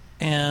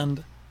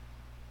 and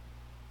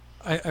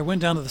I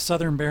went down to the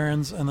Southern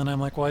Barrens, and then I'm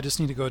like, well, I just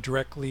need to go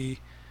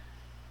directly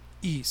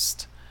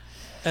east.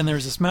 And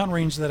there's this mountain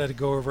range that I had to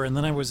go over, and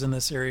then I was in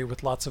this area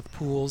with lots of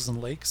pools and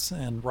lakes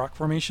and rock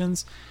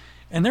formations.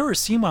 And there were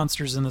sea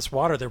monsters in this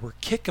water that were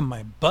kicking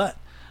my butt.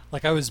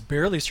 Like, I was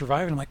barely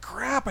surviving. I'm like,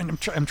 crap, I'm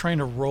trying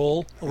to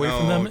roll away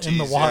from them in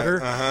the water.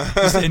 Yeah.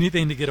 Just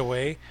anything to get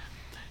away.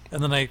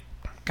 And then I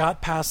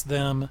got past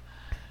them,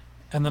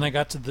 and then I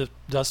got to the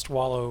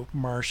Dustwallow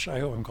Marsh. I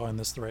hope I'm calling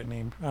this the right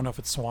name. I don't know if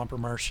it's swamp or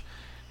marsh,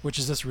 which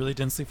is this really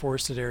densely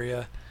forested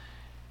area.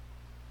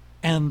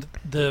 And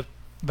the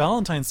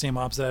Valentine's Day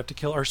mobs that I have to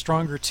kill are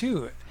stronger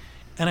too.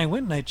 And I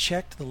went and I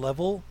checked the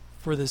level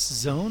for this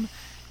zone,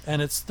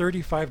 and it's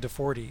 35 to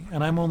 40,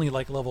 and I'm only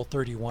like level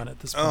 31 at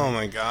this point. Oh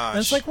my gosh.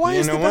 And it's like, why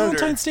is the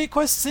Valentine's Day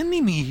quest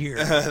sending me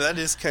here? That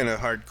is kind of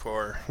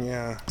hardcore,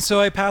 yeah. So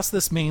I passed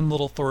this main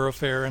little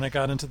thoroughfare, and I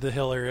got into the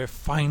hill area.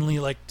 Finally,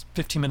 like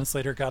 15 minutes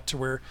later, got to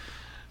where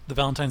the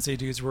Valentine's Day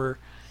dudes were,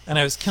 and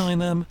I was killing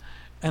them,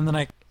 and then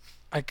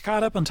I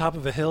got up on top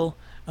of a hill.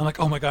 I'm like,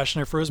 oh my gosh,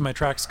 and I froze my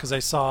tracks because I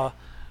saw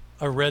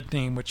a red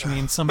name, which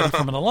means somebody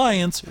from an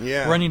alliance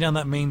running down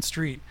that main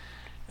street.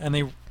 And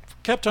they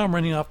kept on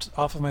running off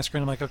of my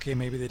screen. I'm like, okay,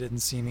 maybe they didn't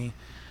see me.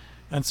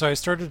 And so I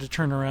started to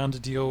turn around to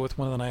deal with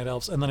one of the night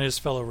elves, and then I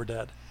just fell over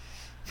dead.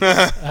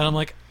 And I'm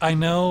like, I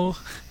know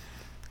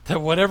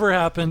that whatever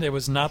happened, it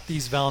was not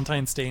these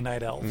Valentine's Day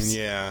night elves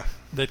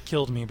that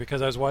killed me,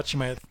 because I was watching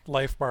my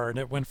life bar, and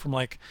it went from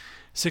like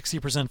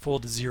 60% full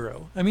to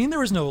 0. I mean, there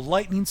was no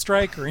lightning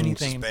strike or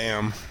anything.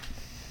 Spam.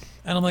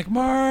 And I'm like,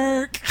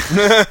 Mark,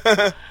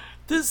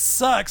 this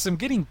sucks. I'm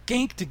getting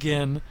ganked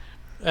again.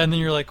 And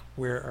then you're like,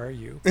 where are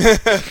you?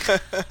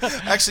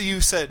 Actually, you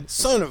said,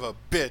 son of a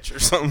bitch, or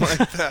something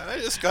like that. I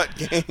just got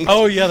ganked.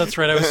 Oh, yeah, that's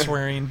right. I was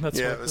swearing.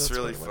 It was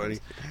really funny.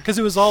 Because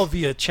it was all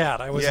via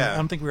chat. I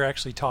don't think we were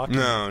actually talking.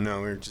 No,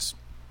 we were just...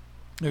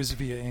 It was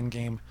via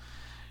in-game.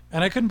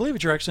 And I couldn't believe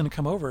it. You're actually going to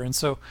come over. And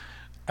so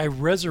I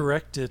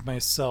resurrected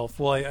myself.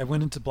 Well, I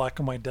went into Black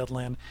and White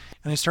Deadland,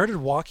 and I started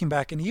walking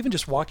back, and even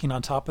just walking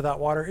on top of that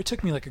water, it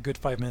took me like a good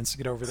 5 minutes to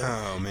get over there.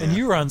 Oh, man. And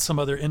you were on some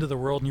other end of the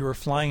world, and you were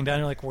flying down.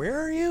 You're like, where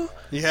are you?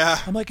 Yeah.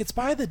 I'm like, it's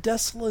by the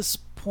Desolus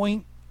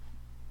Point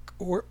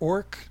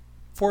Orc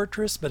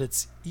Fortress, but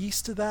it's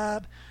east of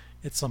that.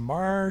 It's a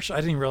marsh. I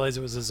didn't realize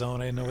it was a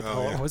zone. I didn't know what the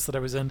hell it was that I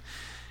was in.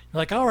 You're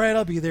like, all right,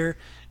 I'll be there.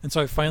 And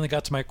so I finally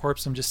got to my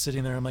corpse. I'm just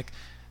sitting there. I'm like,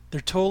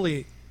 they're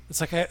totally... It's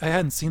like I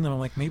hadn't seen them. I'm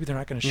like, maybe they're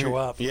not going to show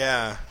up.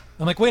 Yeah.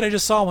 I'm like, wait, I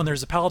just saw one.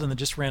 There's a paladin that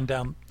just ran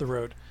down the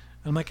road.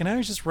 And I'm like, and now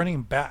he's just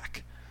running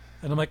back.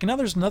 And I'm like, and now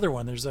there's another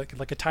one. There's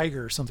like a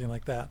tiger or something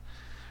like that.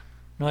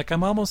 I'm like,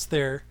 I'm almost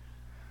there.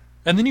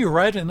 And then you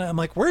arrived, and I'm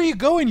like, where are you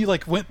going? You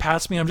like went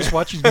past me. I'm just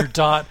watching your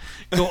dot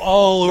go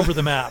all over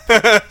the map.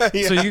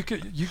 Yeah. So you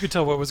could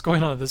tell what was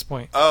going on at this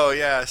point. Oh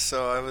yeah.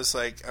 So I was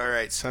like, all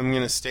right. So I'm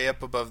gonna stay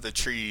up above the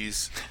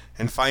trees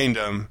and find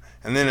them,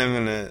 and then I'm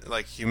gonna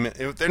like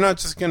they're not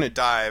just gonna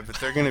die, but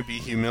they're gonna be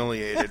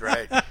humiliated,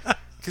 right?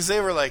 Because they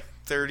were like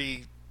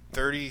 30,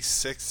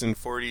 36, and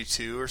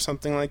 42 or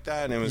something like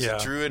that, and it was a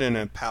druid and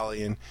a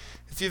Palian.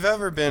 If you've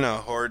ever been a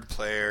horde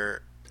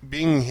player,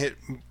 being hit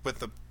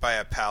by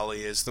a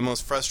pally is the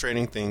most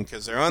frustrating thing,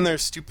 because they're on their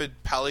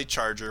stupid pally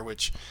charger,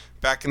 which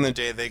back in the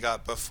day they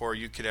got before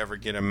you could ever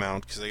get a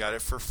mount, because they got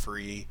it for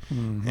free.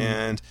 Mm-hmm.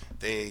 And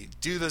they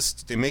do this,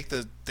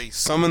 they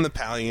summon the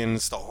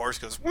Palians, the horse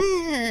goes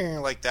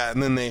like that,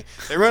 and then they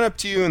run up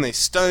to you and they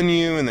stun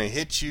you and they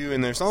hit you,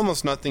 and there's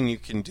almost nothing you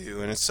can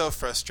do, and it's so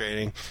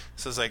frustrating.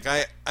 So it's like,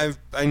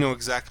 I know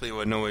exactly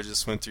what Noah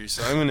just went through,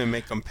 so I'm going to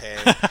make them pay.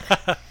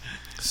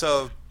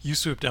 So you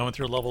swooped down with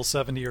your level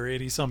 70 or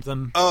 80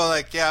 something. Oh,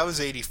 I was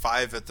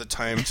 85 at the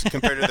time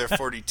compared to their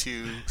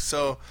 42.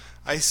 So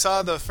I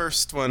saw the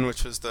first one,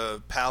 which was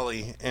the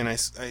Pally, and I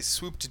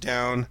swooped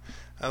down.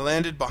 I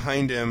landed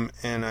behind him,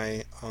 and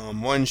I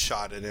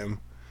one-shotted him.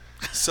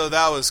 So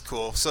that was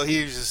cool. So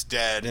he was just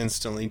dead,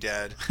 instantly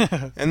dead.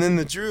 And then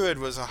the druid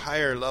was a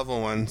higher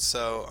level one,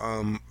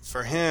 so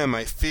for him,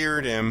 I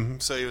feared him.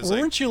 So he was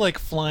weren't you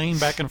flying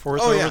back and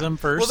forth over them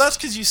first? Well, that's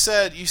because you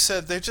said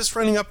they're just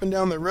running up and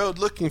down the road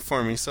looking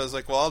for me. So I was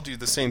like, well, I'll do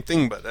the same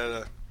thing, but at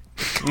a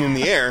in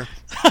the air.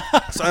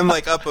 So I'm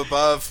like up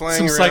above, flying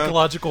Some around.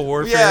 psychological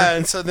warfare. Yeah,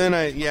 and so then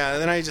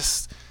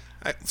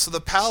so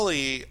the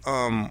Pally,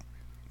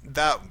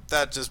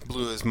 that just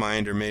blew his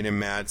mind or made him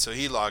mad, so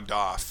he logged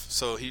off.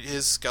 So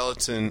his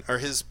skeleton, or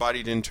his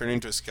body didn't turn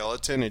into a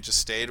skeleton, it just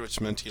stayed, which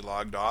meant he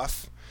logged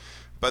off.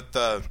 But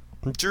the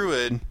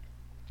druid,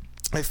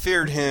 I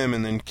feared him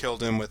and then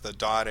killed him with a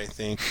dot, I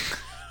think.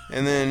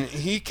 And then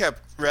he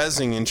kept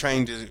rezzing and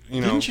trying to,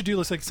 Didn't you do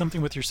like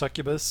something with your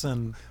succubus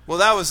and? Well,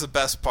 that was the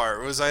best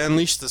part. Was I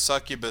unleashed the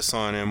succubus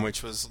on him,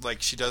 which was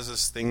like she does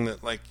this thing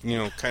that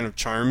kind of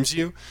charms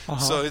you. Uh-huh.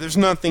 So there's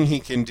nothing he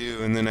can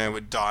do, and then I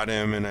would dot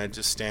him, and I'd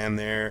just stand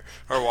there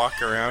or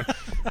walk around,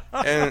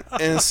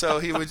 and so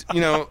he would,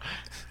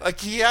 like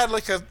he had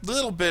like a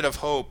little bit of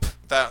hope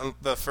that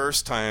the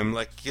first time,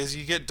 like because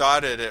you get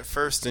dotted at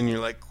first, and you're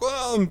like,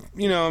 well,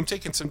 I'm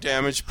taking some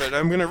damage, but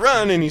I'm gonna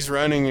run, and he's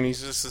running, and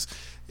he's just this.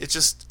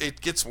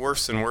 It gets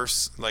worse and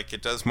worse. Like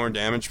it does more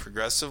damage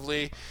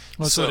progressively.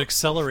 Well, so it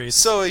accelerates.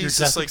 So Your he's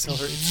just death like,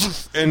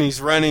 accelerates. and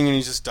he's running and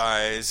he just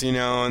dies,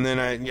 And then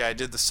I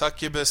did the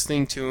succubus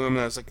thing to him,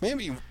 and I was like,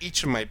 maybe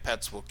each of my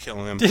pets will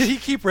kill him. Did he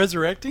keep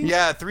resurrecting?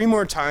 Yeah, 3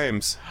 more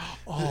times.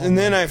 Oh and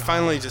then my I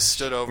finally gosh. just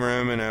stood over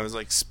him, and I was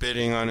like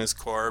spitting on his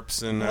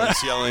corpse, and I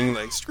was yelling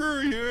like "screw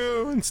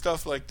you" and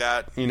stuff like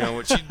that.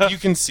 Which you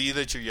can see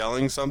that you're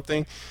yelling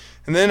something.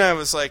 And then I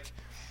was like,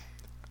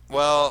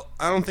 well,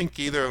 I don't think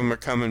either of them are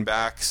coming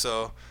back.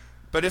 So,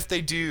 but if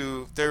they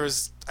do,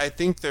 at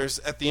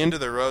the end of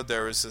the road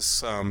there was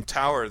this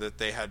tower that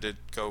they had to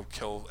go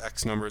kill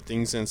X number of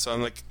things in.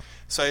 So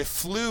I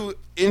flew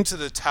into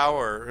the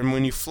tower, and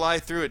when you fly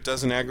through, it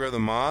doesn't aggro the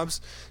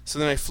mobs. So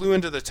then I flew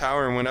into the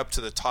tower and went up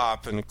to the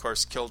top, and of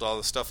course killed all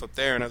the stuff up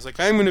there. And I was like,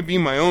 I'm going to be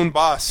my own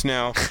boss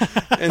now.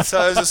 And so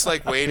I was just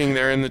like waiting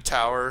there in the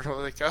tower. I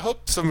was like, I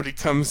hope somebody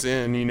comes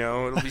in.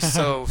 It'll be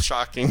so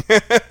shocking.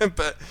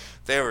 But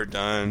they were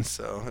done,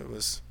 so it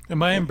was. And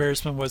my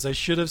embarrassment was I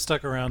should have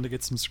stuck around to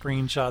get some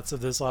screenshots of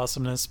this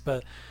awesomeness,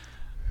 but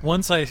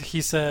once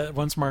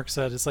Mark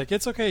said, it's like,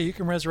 it's okay, you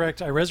can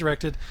resurrect. I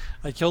resurrected.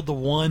 I killed the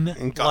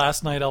one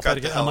last night alpha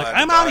again. I'm like,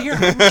 I'm out of here.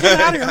 Get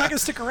out of here. I'm not going to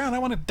stick around. I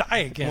want to die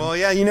again. Well,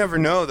 yeah, you never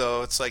know,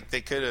 though. It's like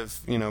they could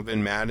have,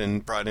 been mad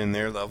and brought in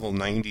their level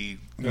 90,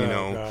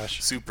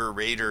 gosh. super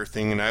raider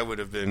thing, and I would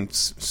have been,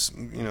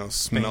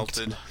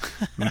 smelted.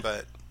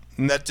 But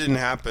that didn't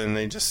happen.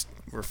 They just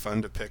were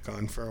fun to pick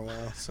on for a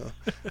while. So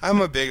I'm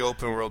a big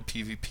open world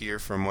PvPer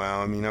from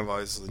WoW. I mean, I've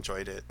always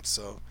enjoyed it.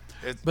 So.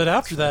 But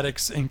after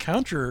that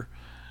encounter,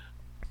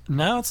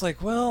 now it's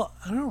like, well,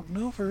 I don't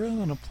know if I really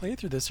want to play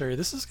through this area.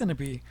 This is going to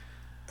be.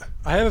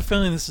 I have a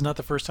feeling this is not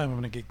the first time I'm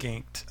going to get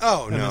ganked.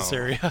 In this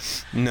area.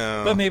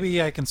 No. But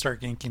maybe I can start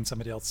ganking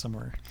somebody else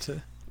somewhere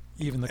to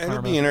even the karma.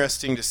 It'll be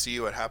interesting to see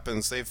what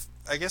happens.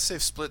 I guess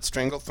they've split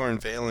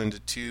Stranglethorn Vale into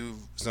 2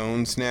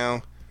 zones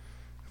now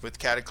with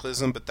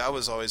Cataclysm, but that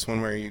was always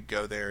one where you'd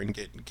go there and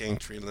get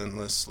ganked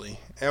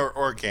relentlessly.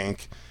 Or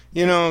gank.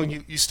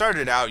 You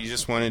started out, you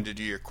just wanted to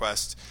do your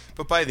quest,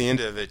 but by the end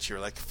of it, you're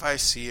like, if I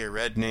see a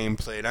red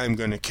nameplate, I'm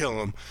going to kill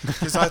them,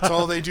 because that's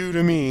all they do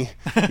to me.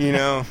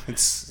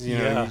 It's,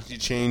 you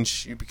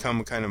change, you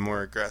become kind of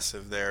more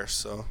aggressive there,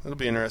 so it'll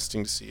be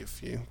interesting to see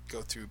if you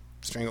go through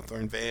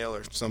Stranglethorn Vale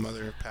or some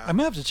other path. I'm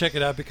going to have to check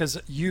it out, because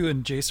you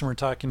and Jason were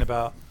talking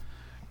about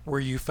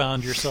where you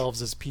found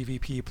yourselves as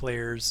PvP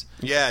players.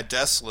 Yeah,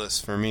 Deathless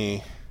for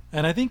me.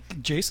 And I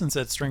think Jason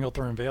said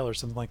Stranglethorn Vale or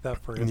something like that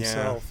for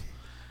himself. Yeah.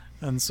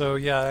 And so,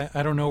 yeah,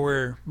 I don't know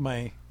where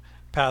my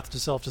path to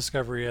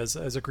self-discovery as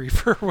a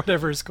griefer or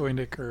whatever is going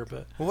to occur.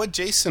 But well, what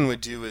Jason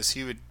would do is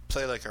he would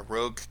play like a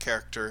rogue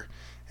character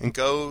and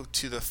go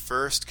to the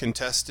first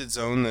contested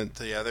zone that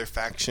the other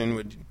faction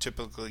would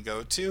typically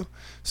go to.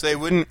 So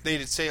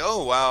they'd say,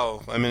 oh,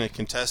 wow, I'm in a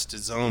contested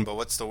zone, but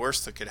what's the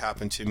worst that could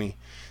happen to me?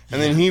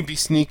 And then he'd be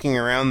sneaking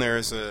around there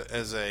as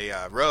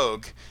a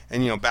rogue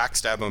and,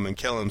 backstab them and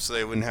kill them so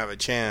they wouldn't have a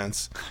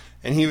chance.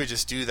 And he would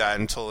just do that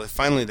until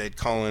finally they'd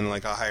call in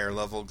like a higher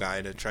level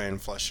guy to try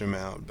and flush him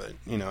out. But,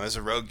 as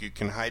a rogue, you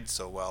can hide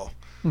so well.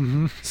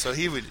 Mm-hmm. So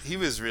he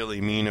was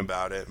really mean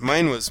about it.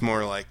 Mine was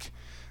more like,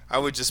 I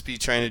would just be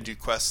trying to do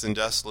quests in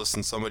Deathless,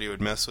 and somebody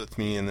would mess with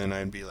me, and then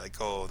I'd be like,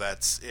 oh,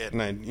 that's it.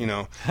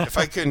 And if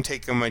I couldn't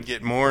take them, I'd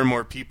get more and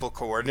more people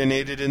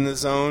coordinated in the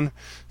zone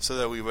so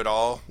that we would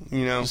all,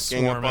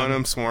 gang up on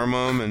them, swarm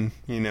them,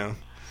 and,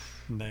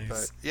 Nice.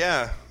 But,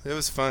 yeah, it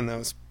was fun.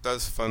 That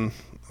was fun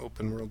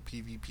open world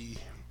PvP.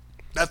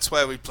 That's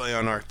why we play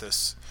on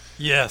Arthas.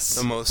 Yes.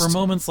 The most... For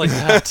moments like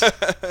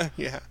that.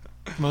 Yeah.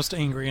 Most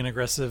angry and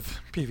aggressive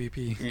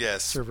PvP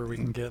server we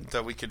can get.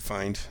 That we could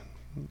find.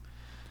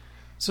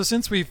 So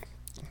since we've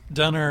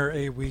done our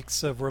 8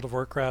 weeks of World of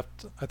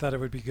Warcraft, I thought it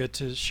would be good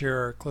to share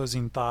our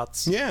closing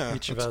thoughts,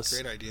 each of us,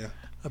 a great idea,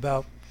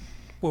 about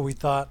what we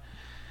thought.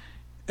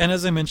 And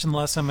as I mentioned the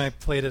last time I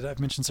played it, I've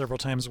mentioned several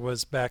times,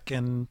 was back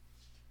in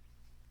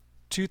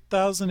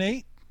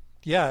 2008.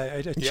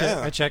 Yeah,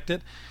 I checked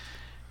it.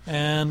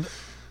 And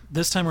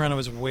this time around it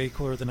was way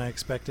cooler than I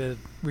expected.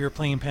 We were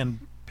playing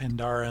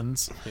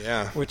Pandarans,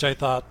 which I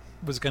thought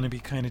was going to be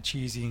kind of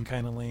cheesy and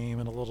kind of lame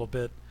and a little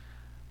bit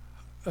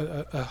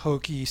a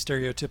hokey,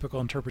 stereotypical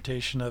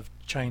interpretation of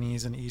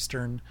Chinese and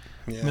Eastern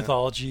Yeah.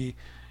 mythology,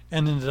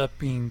 and ended up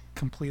being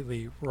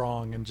completely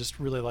wrong, and just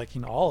really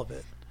liking all of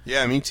it.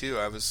 Yeah, me too.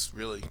 I was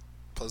really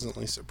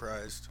pleasantly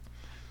surprised.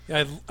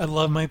 Yeah, I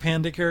love my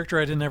panda character.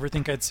 I didn't ever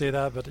think I'd say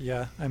that, but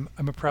yeah, I'm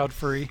a proud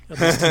furry, at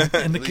least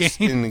in the At least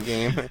game. in the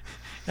game.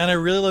 And I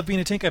really love being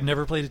a tank. I've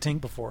never played a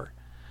tank before.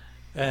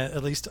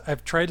 At least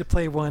I've tried to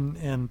play one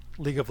in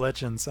League of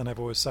Legends, and I've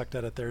always sucked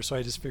at it there. So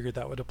I just figured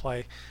that would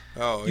apply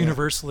Oh, yeah.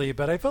 universally.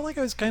 But I felt like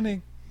I was kind of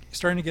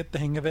starting to get the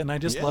hang of it, and I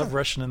just Yeah. love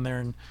rushing in there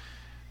and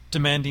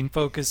demanding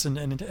focus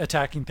and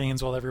attacking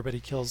things while everybody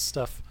kills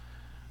stuff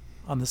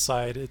on the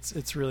side.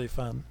 It's really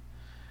fun.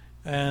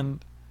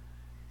 And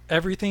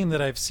everything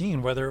that I've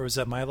seen, whether it was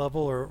at my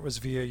level or it was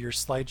via your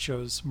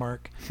slideshows,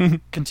 Mark,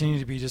 continue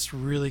to be just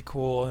really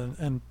cool,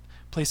 and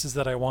places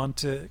that I want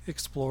to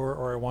explore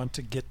or I want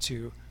to get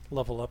to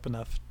level up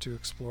enough to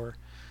explore.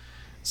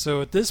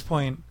 So at this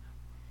point,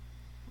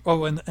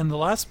 and the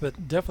last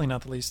but definitely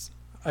not the least,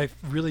 I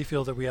really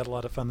feel that we had a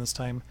lot of fun this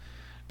time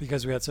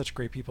because we had such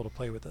great people to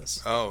play with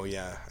us. Oh,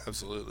 yeah,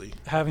 absolutely.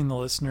 Having the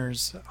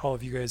listeners, all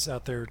of you guys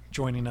out there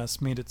joining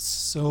us, made it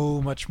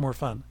so much more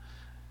fun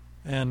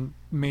and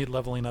made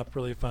leveling up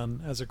really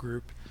fun as a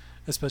group,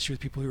 especially with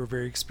people who were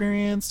very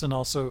experienced and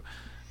also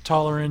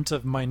tolerant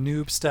of my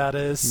noob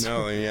status.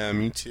 No, yeah,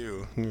 me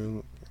too.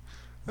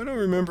 I don't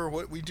remember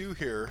what we do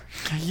here.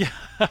 Yeah.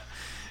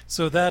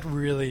 So that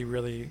really,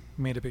 really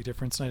made a big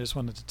difference, and I just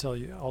wanted to tell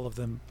you, all of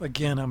them,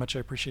 again, how much I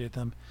appreciate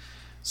them.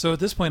 So at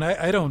this point,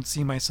 I don't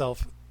see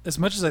myself, as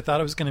much as I thought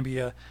it was going to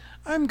be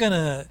I'm going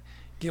to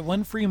get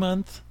one free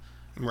month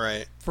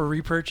Right.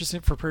 for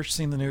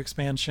purchasing the new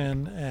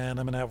expansion, and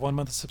I'm going to have 1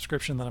 month of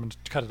subscription, then I'm going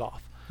to cut it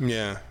off.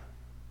 Yeah.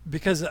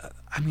 Because,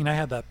 I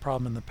had that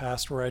problem in the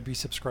past where I'd be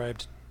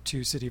subscribed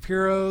to City of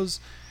Heroes.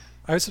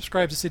 I was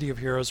subscribed to City of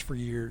Heroes for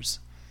years,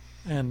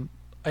 and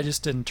I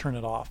just didn't turn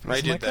it off.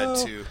 I did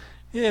that too.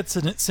 Yeah, it's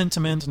a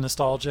sentiment and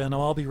nostalgia, and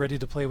I'll be ready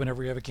to play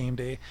whenever we have a game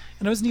day.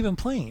 And I wasn't even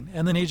playing.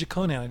 And then Age of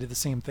Conan, I did the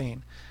same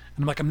thing.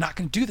 And I'm like, I'm not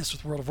going to do this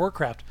with World of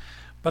Warcraft.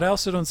 But I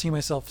also don't see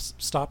myself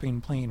stopping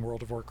playing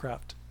World of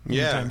Warcraft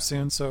anytime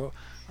soon. So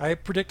I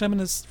predict I'm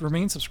going to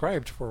remain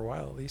subscribed for a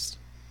while at least.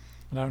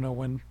 And I don't know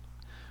when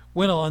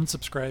I'll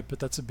unsubscribe, but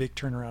that's a big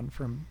turnaround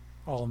from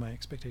all of my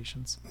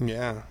expectations.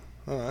 Yeah.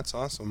 Oh, that's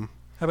awesome.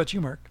 How about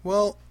you, Mark?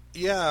 Well,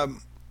 yeah.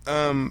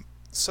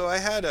 So I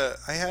had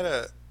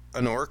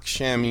an orc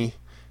chamois,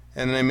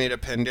 and then I made a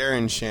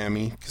Pandaren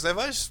chamois because I've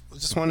always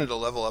just wanted to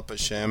level up a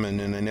shaman,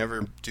 and I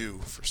never do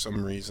for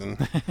some reason.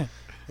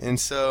 And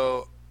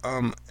so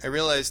I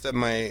realized that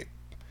my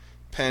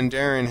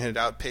Pandaren had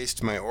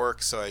outpaced my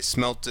orc, so I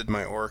smelted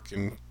my orc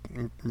and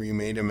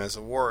remade him as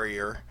a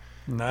warrior.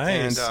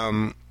 Nice.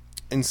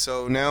 And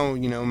so now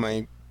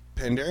my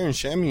Pandaren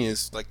chamois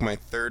is like my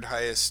third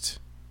highest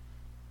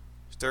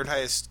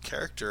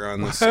character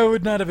on this. I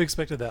would not have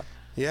expected that.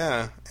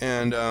 Yeah,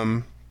 and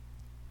and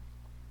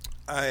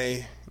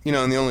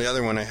the only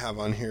other one I have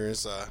on here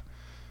is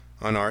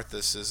on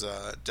Arthas is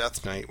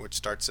Death Knight, which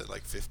starts at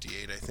like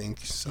 58, I think.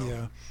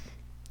 So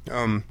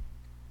Yeah.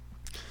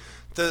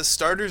 The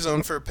starter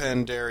zone for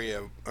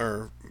Pandaria,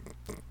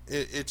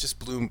 it just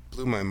blew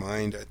my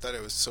mind. I thought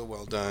it was so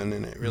well done,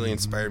 and it really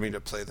inspired me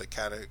to play the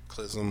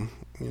Cataclysm,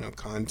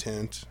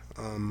 content.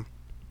 And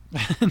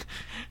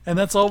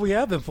that's all we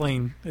have been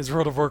playing is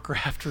World of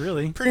Warcraft,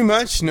 really. Pretty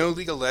much, no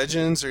League of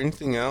Legends or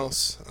anything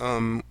else.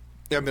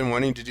 I've been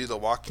wanting to do The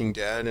Walking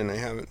Dead, and I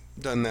haven't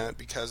done that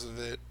because of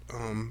it.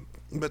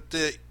 But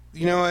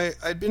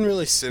I'd been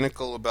really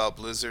cynical about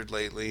Blizzard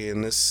lately,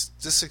 and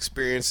this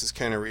experience has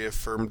kind of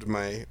reaffirmed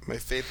my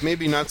faith.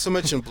 Maybe not so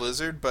much in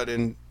Blizzard, but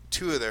in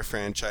two of their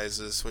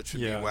franchises, which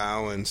would be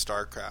WoW and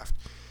StarCraft.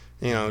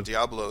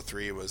 Diablo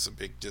 3 was a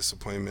big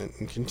disappointment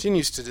and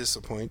continues to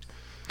disappoint.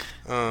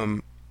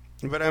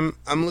 But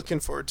I'm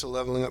looking forward to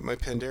leveling up my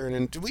Pandaren.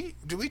 And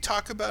do we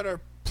talk about our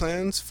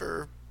plans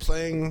for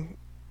playing?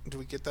 Do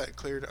we get that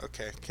cleared?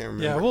 Okay, can't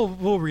remember. Yeah,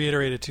 we'll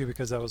reiterate it too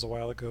because that was a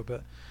while ago.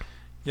 But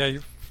yeah,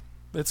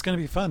 it's going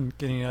to be fun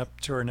getting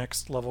up to our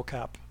next level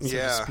cap, so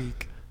to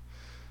speak.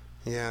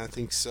 Yeah, I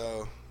think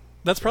so.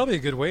 That's probably a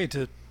good way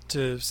to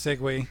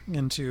segue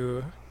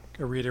into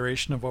a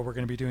reiteration of what we're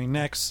going to be doing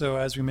next. So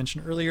as we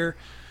mentioned earlier,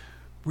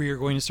 we are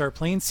going to start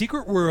playing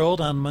Secret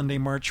World on Monday,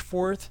 March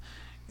 4th.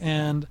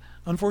 And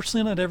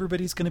unfortunately, not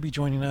everybody's going to be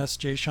joining us.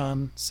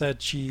 Jay-Sean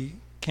said she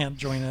can't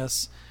join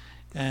us.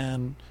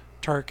 And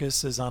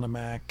Tarkus is on a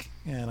Mac.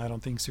 And I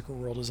don't think Secret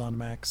World is on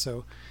Mac.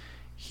 So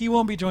he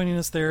won't be joining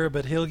us there.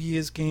 But Hilgi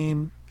is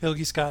game.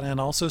 Hilgi Scott and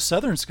also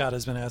Southern Scott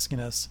has been asking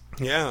us.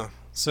 Yeah.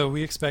 So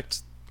we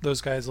expect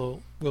those guys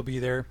will be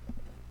there.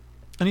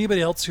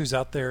 Anybody else who's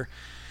out there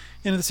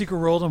into the Secret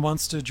World and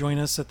wants to join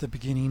us at the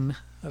beginning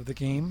of the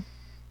game?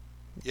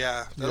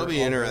 Yeah, that'll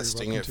be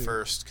interesting at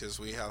first because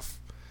we have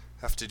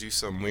to do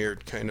some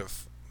weird kind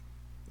of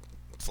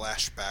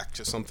flashback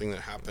to something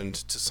that happened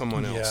to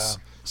someone else.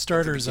 Yeah,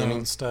 starter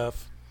zone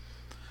stuff.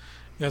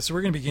 Yeah, so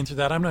we're going to begin through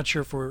that. I'm not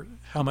sure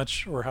how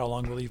much or how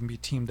long we'll even be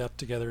teamed up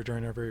together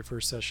during our very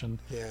first session.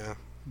 Yeah.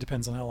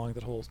 depends on how long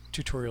that whole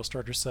tutorial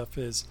starter stuff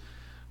is.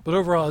 But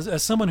overall,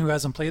 as someone who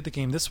hasn't played the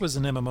game, this was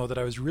an MMO that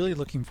I was really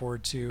looking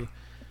forward to.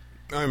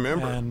 I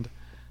remember. And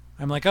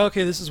I'm like,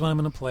 okay, this is what I'm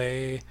going to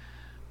play.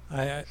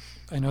 I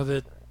know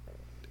that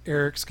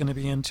Eric's going to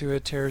be into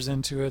it, Tara's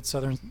into it,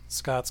 Southern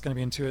Scott's going to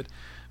be into it.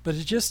 But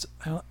it just,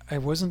 I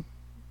wasn't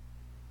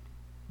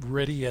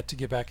ready yet to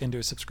get back into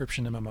a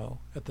subscription MMO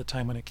at the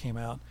time when it came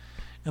out.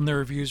 And the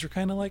reviews were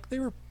kind of like, they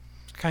were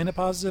kind of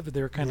positive, but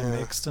they were kind of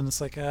mixed. And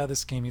it's like,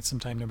 this game needs some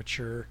time to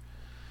mature.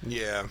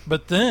 Yeah.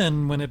 But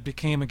then when it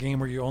became a game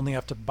where you only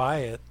have to buy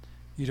it,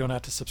 you don't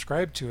have to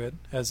subscribe to it,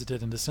 as it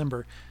did in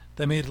December,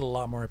 that made it a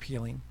lot more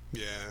appealing.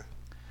 Yeah.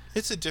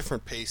 It's a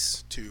different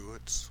pace, too.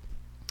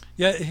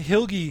 Yeah,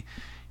 Hilgi,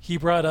 he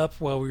brought up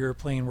while we were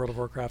playing World of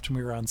Warcraft and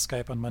we were on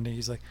Skype on Monday,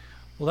 he's like,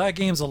 well, that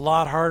game's a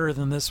lot harder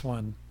than this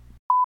one.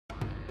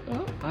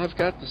 Well, I've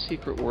got the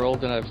Secret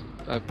World, and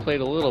I've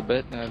played a little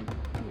bit, and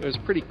it was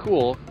pretty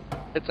cool.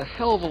 It's a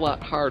hell of a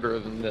lot harder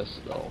than this,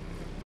 though.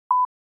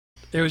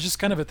 It was just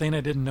kind of a thing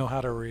I didn't know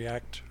how to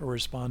react or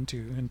respond to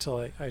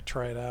until I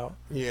tried it out.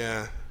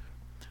 Yeah.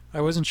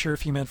 I wasn't sure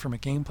if he meant from a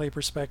gameplay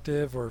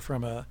perspective or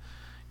from an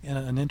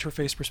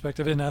interface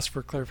perspective. I didn't ask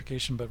for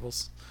clarification, but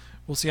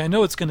we'll see. I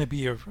know it's going to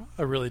be a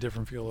really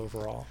different feel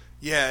overall.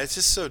 Yeah, it's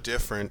just so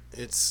different.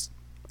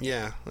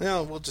 Yeah,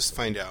 well, we'll just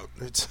find out.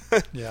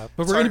 Yeah,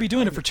 but we're going to be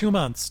doing it for 2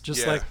 months,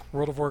 just like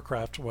World of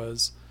Warcraft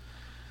was.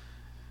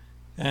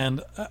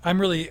 And I'm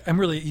really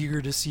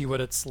eager to see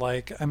what it's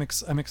like. I'm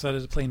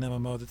excited to play an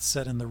MMO that's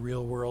set in the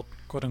real world,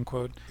 quote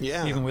unquote.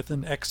 Yeah. Even with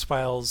an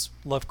X-Files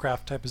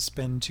Lovecraft type of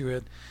spin to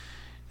it.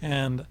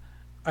 And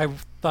I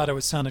thought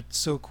it sounded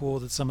so cool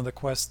that some of the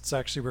quests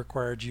actually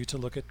required you to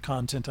look at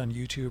content on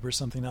YouTube or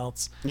something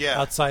else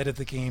outside of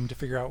the game to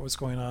figure out what's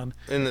going on.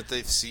 And that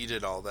they've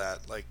seeded all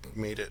that, like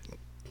made it,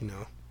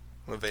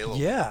 available.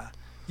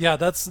 Yeah,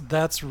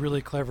 that's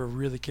really clever,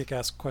 really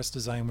kick-ass quest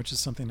design, which is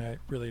something I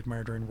really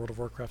admire during World of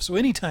Warcraft. So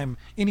anytime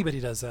anybody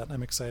does that,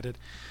 I'm excited.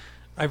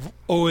 I've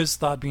always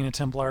thought being a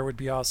Templar would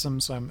be awesome,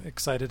 so I'm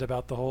excited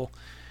about the whole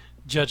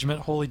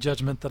holy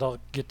judgment that I'll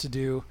get to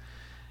do,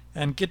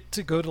 and get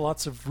to go to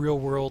lots of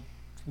real-world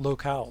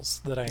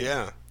locales that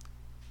I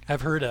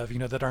have heard of,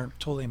 that aren't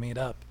totally made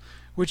up,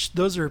 which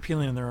those are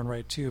appealing in their own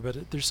right too,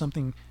 but there's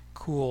something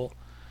cool.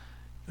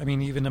 I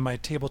mean, even in my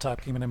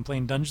tabletop game, and I'm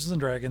playing Dungeons &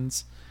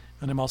 Dragons,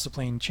 and I'm also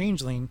playing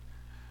Changeling.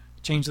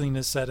 Changeling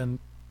is set in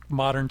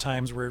modern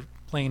times. We're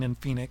playing in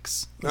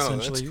Phoenix,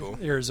 essentially, that's cool.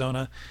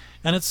 Arizona.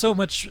 And it's so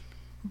much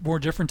more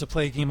different to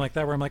play a game like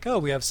that where I'm like,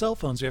 we have cell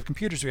phones, we have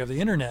computers, we have the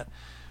internet,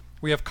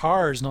 we have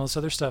cars and all this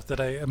other stuff that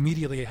I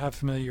immediately have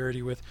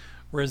familiarity with,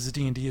 whereas the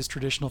D&D is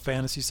traditional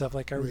fantasy stuff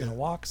like, are we going to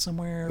walk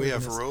somewhere? We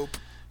have rope.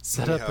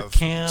 Set up a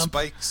camp.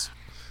 Spikes.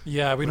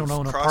 Yeah, we don't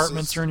own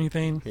apartments or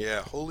anything.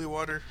 Yeah, holy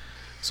water.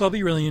 So I'll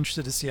be really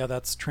interested to see how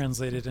that's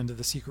translated into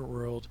the Secret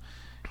World,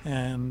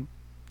 and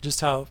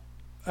just how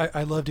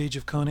I loved Age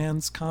of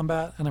Conan's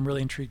combat, and I'm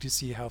really intrigued to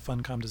see how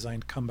Funcom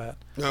designed combat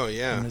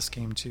in this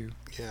game too.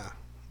 Yeah.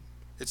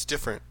 It's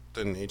different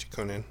than Age of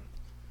Conan.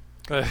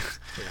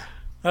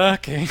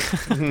 Okay.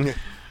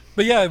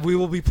 But yeah, we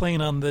will be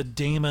playing on the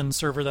Daemon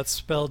server. That's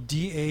spelled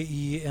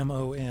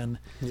Daemon.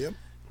 Yep.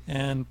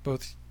 And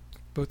both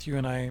you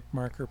and I,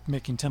 Mark, are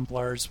making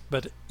Templars,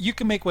 but you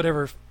can make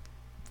whatever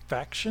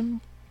faction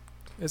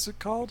is it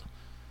called?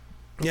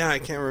 Yeah, I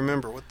can't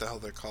remember what the hell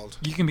they're called.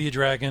 You can be a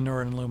dragon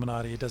or an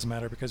Illuminati. It doesn't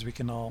matter because we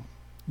can all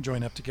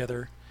join up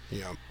together.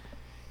 Yeah.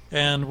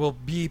 And we'll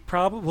be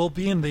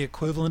in the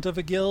equivalent of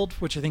a guild,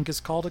 which I think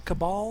is called a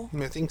cabal.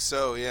 I think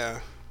so, yeah.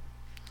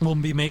 We'll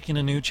be making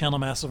a new Channel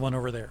Massive one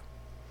over there.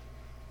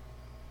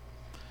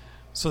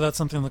 So that's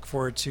something to look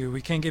forward to.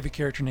 We can't give you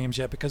character names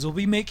yet because we'll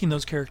be making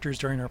those characters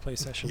during our play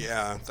session.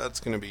 Yeah, that's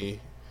going to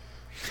be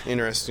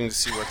interesting to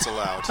see what's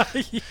allowed.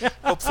 Yeah.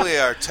 Hopefully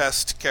our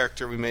test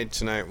character we made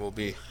tonight will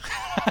be...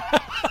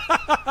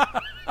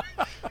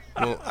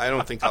 Well, I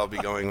don't think I'll be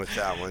going with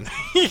that one.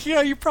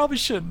 Yeah, you probably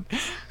shouldn't.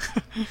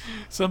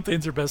 Some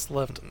things are best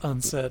left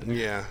unsaid.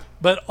 Yeah.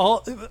 But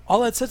all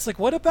that said, it's like,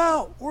 what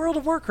about World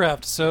of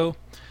Warcraft? So,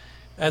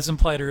 as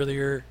implied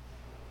earlier,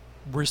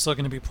 we're still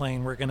going to be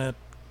playing. We're going to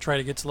try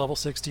to get to level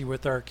 60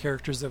 with our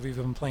characters that we've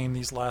been playing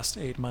these last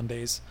 8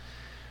 Mondays.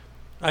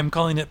 I'm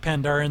calling it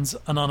Pandarans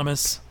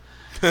Anonymous.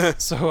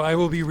 So I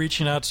will be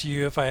reaching out to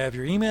you if I have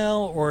your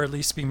email, or at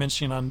least be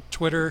mentioning on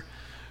Twitter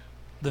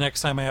the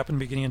next time I happen to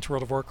be getting into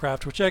World of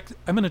Warcraft, which I'm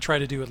going to try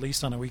to do at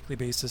least on a weekly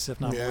basis,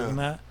 if not more than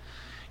that,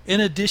 in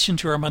addition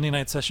to our Monday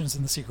night sessions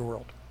in the Secret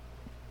World.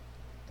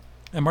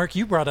 And Mark,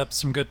 you brought up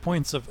some good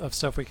points of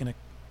stuff we can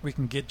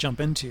jump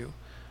into.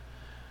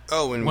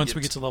 Oh, and once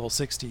we get to level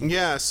 60.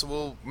 Yeah, so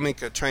we'll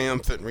make a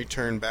triumphant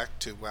return back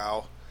to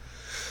WoW.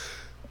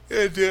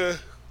 And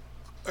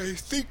I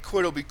think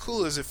what'll be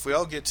cool is if we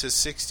all get to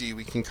 60,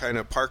 we can kind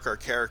of park our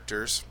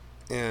characters,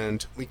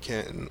 and we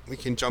can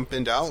jump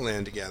into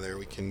Outland together.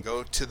 We can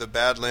go to the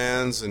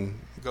Badlands and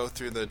go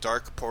through the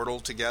Dark Portal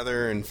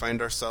together and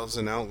find ourselves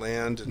in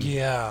Outland. And,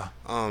 yeah.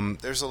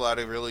 There's a lot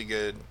of really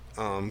good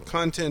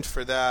content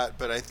for that,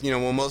 but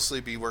we'll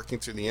mostly be working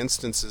through the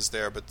instances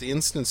there. But the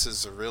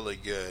instances are really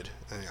good.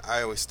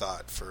 I always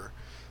thought for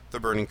the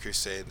Burning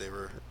Crusade they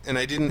were, and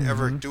I didn't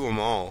ever do them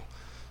all,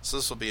 so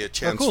this will be a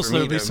chance cool. for So me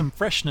there'll be to some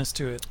freshness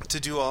to it. to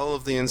do all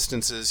of the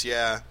instances.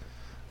 Yeah,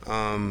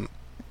 and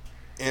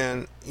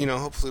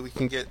hopefully we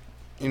can get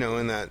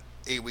in that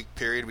 8-week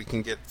period we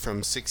can get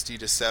from 60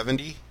 to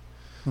 70.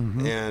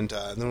 And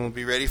then we'll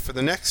be ready for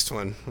the next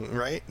one,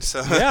 right?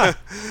 So yeah,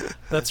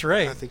 that's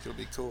right. I think it'll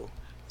be cool.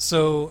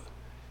 So,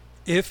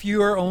 if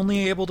you are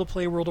only able to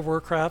play World of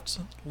Warcraft,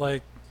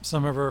 like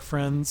some of our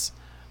friends,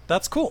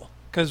 that's cool,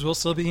 because we'll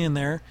still be in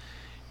there.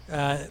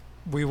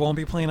 We won't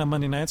be playing on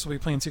Monday nights, we'll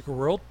be playing Secret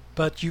World,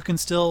 but you can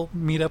still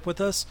meet up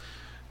with us.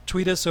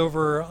 Tweet us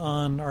over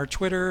on our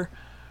Twitter,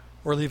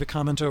 or leave a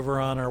comment over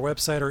on our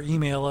website, or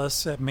email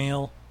us at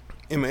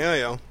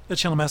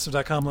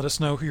mail@channelmassive.com. Let us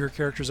know who your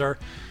characters are.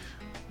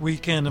 We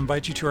can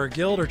invite you to our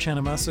guild, our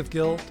Channel Massive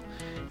Guild.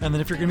 And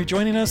then if you're going to be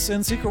joining us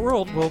in Secret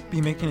World, we'll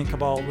be making a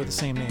cabal with the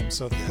same name.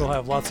 So we'll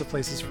have lots of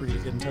places for you to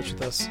get in touch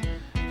with us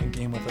and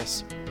game with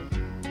us.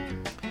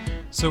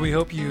 So we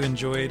hope you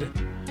enjoyed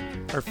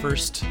our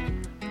first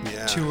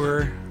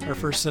tour, our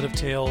first set of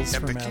tales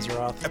from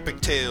Azeroth.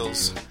 Epic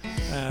tales.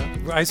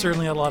 I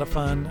certainly had a lot of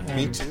fun. And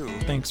me too.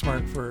 Thanks,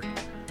 Mark, for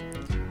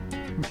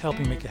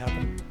helping make it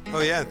happen.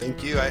 Oh yeah,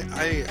 thank you.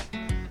 I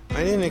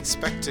didn't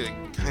expect to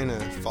kind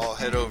of fall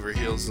head over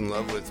heels in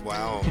love with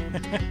WoW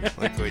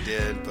like we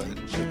did, but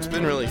it's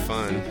been really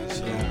fun.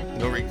 So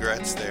no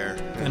regrets there.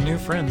 And new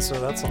friends, so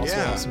that's also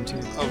awesome too.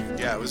 Oh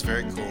yeah, it was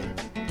very cool.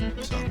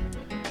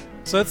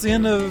 So that's the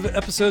end of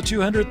episode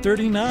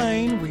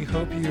 239. We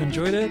hope you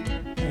enjoyed it,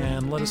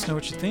 and let us know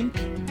what you think.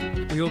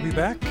 We will be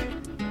back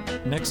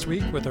next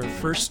week with our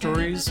first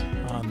stories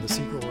on the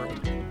Secret World.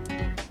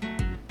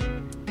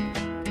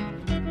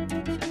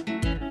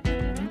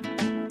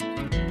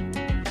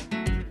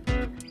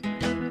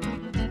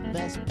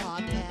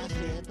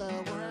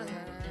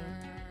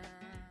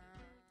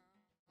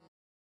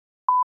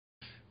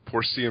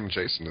 Poor CM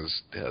Jason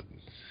is dead.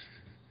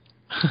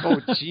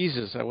 Oh,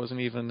 Jesus, I wasn't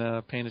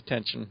even paying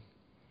attention.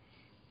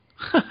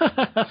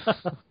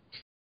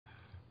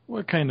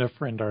 What kind of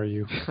friend are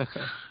you?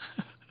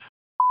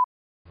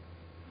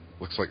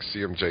 Looks like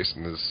CM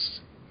Jason is...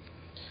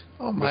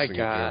 Oh, my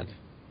God.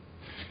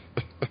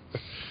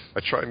 I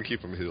try and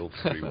keep him healed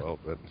pretty well,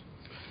 but...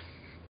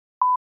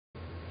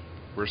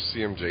 Where's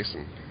CM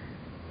Jason?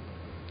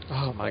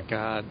 Oh, my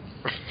God.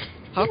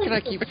 How can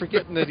I keep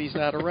forgetting that he's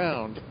not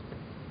around?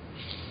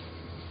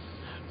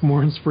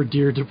 Mourns for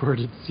dear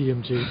departed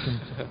CM Jason.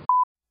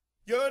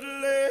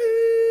 Yodeling.